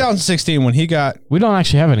like in we do. 2016, when he got, We don't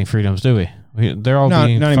actually have any freedoms, do we? They're all No,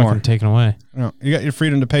 being not fucking anymore. taken away. you got your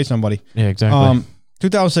freedom to pay somebody. Yeah, exactly.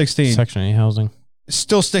 2016 Section 8 housing.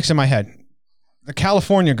 still sticks in my head. The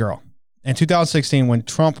California girl in 2016 when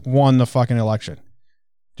Trump won the fucking election.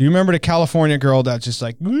 Do you remember the California girl that's just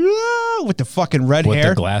like with the fucking red With hair?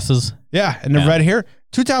 the glasses. Yeah, and the red hair.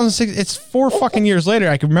 2006. It's 4 fucking years later.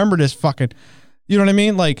 I can remember this fucking. You know what I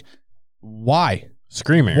mean? Like, why?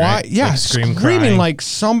 Screaming. Why? Right? Yeah, Like screaming crying. like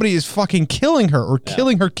somebody is fucking killing her or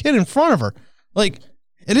killing her kid in front of her. Like,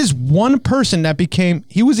 it is one person that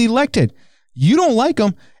he was elected. You don't like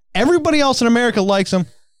him. Everybody else in America likes him.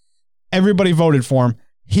 Everybody voted for him.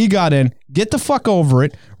 He got in. Get the fuck over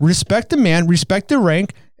it. Respect the man. Respect the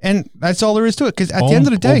rank. And that's all there is to it. Because at the end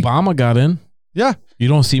of the day, Obama got in. yeah. You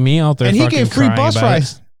don't see me out there. And he fucking gave free crying bus about it.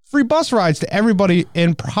 rides. Free bus rides to everybody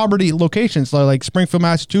in poverty locations like Springfield,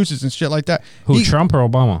 Massachusetts and shit like that. Who, Trump or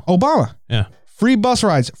Obama? Obama. Yeah. Free bus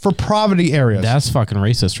rides for poverty areas. That's fucking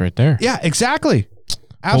racist right there. Yeah, exactly. But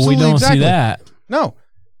Absolutely, we don't exactly. see that. No.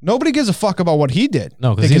 Nobody gives a fuck about what he did.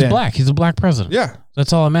 No, because to he's get in. black. He's a black president. Yeah.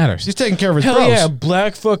 That's all that matters. He's taking care of his Hell bros. yeah,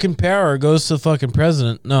 black fucking power goes to fucking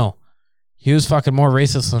president. No. He was fucking more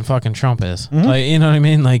racist than fucking Trump is. Mm-hmm. Like, you know what I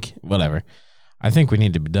mean? Like, whatever. I think we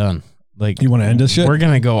need to be done. Like, You want to end this shit? we're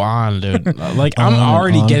gonna go on, dude. Like, I'm On and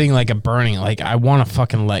already on. getting like a burning. Like, I want to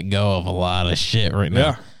fucking let go of a lot of shit right now.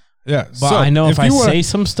 Yeah. Yeah. But So, I know if I you wanna- say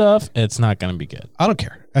some stuff, it's not gonna be good. I don't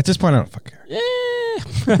care. At this point, I don't fucking care.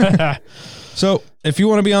 Yeah. So if you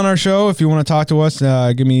want to be on our show, if you want to talk to us,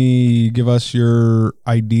 give us your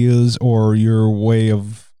ideas or your way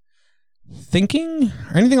of thinking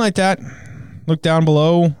or anything like that. Look down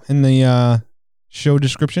below in the show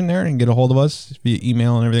description there and get a hold of us via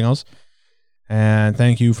email and everything else. And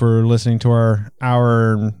thank you for listening to our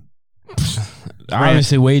hour.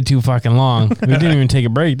 Honestly, way too fucking long. We didn't even take a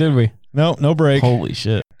break, did we? No break. Holy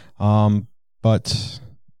shit. But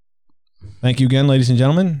thank you again, ladies and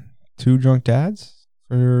gentlemen, Two Drunk Dads,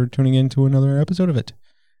 for tuning in to another episode of it.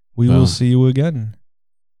 We will Boom. see you again.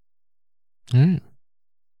 All right.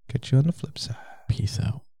 Catch you on the flip side. Peace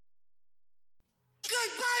out.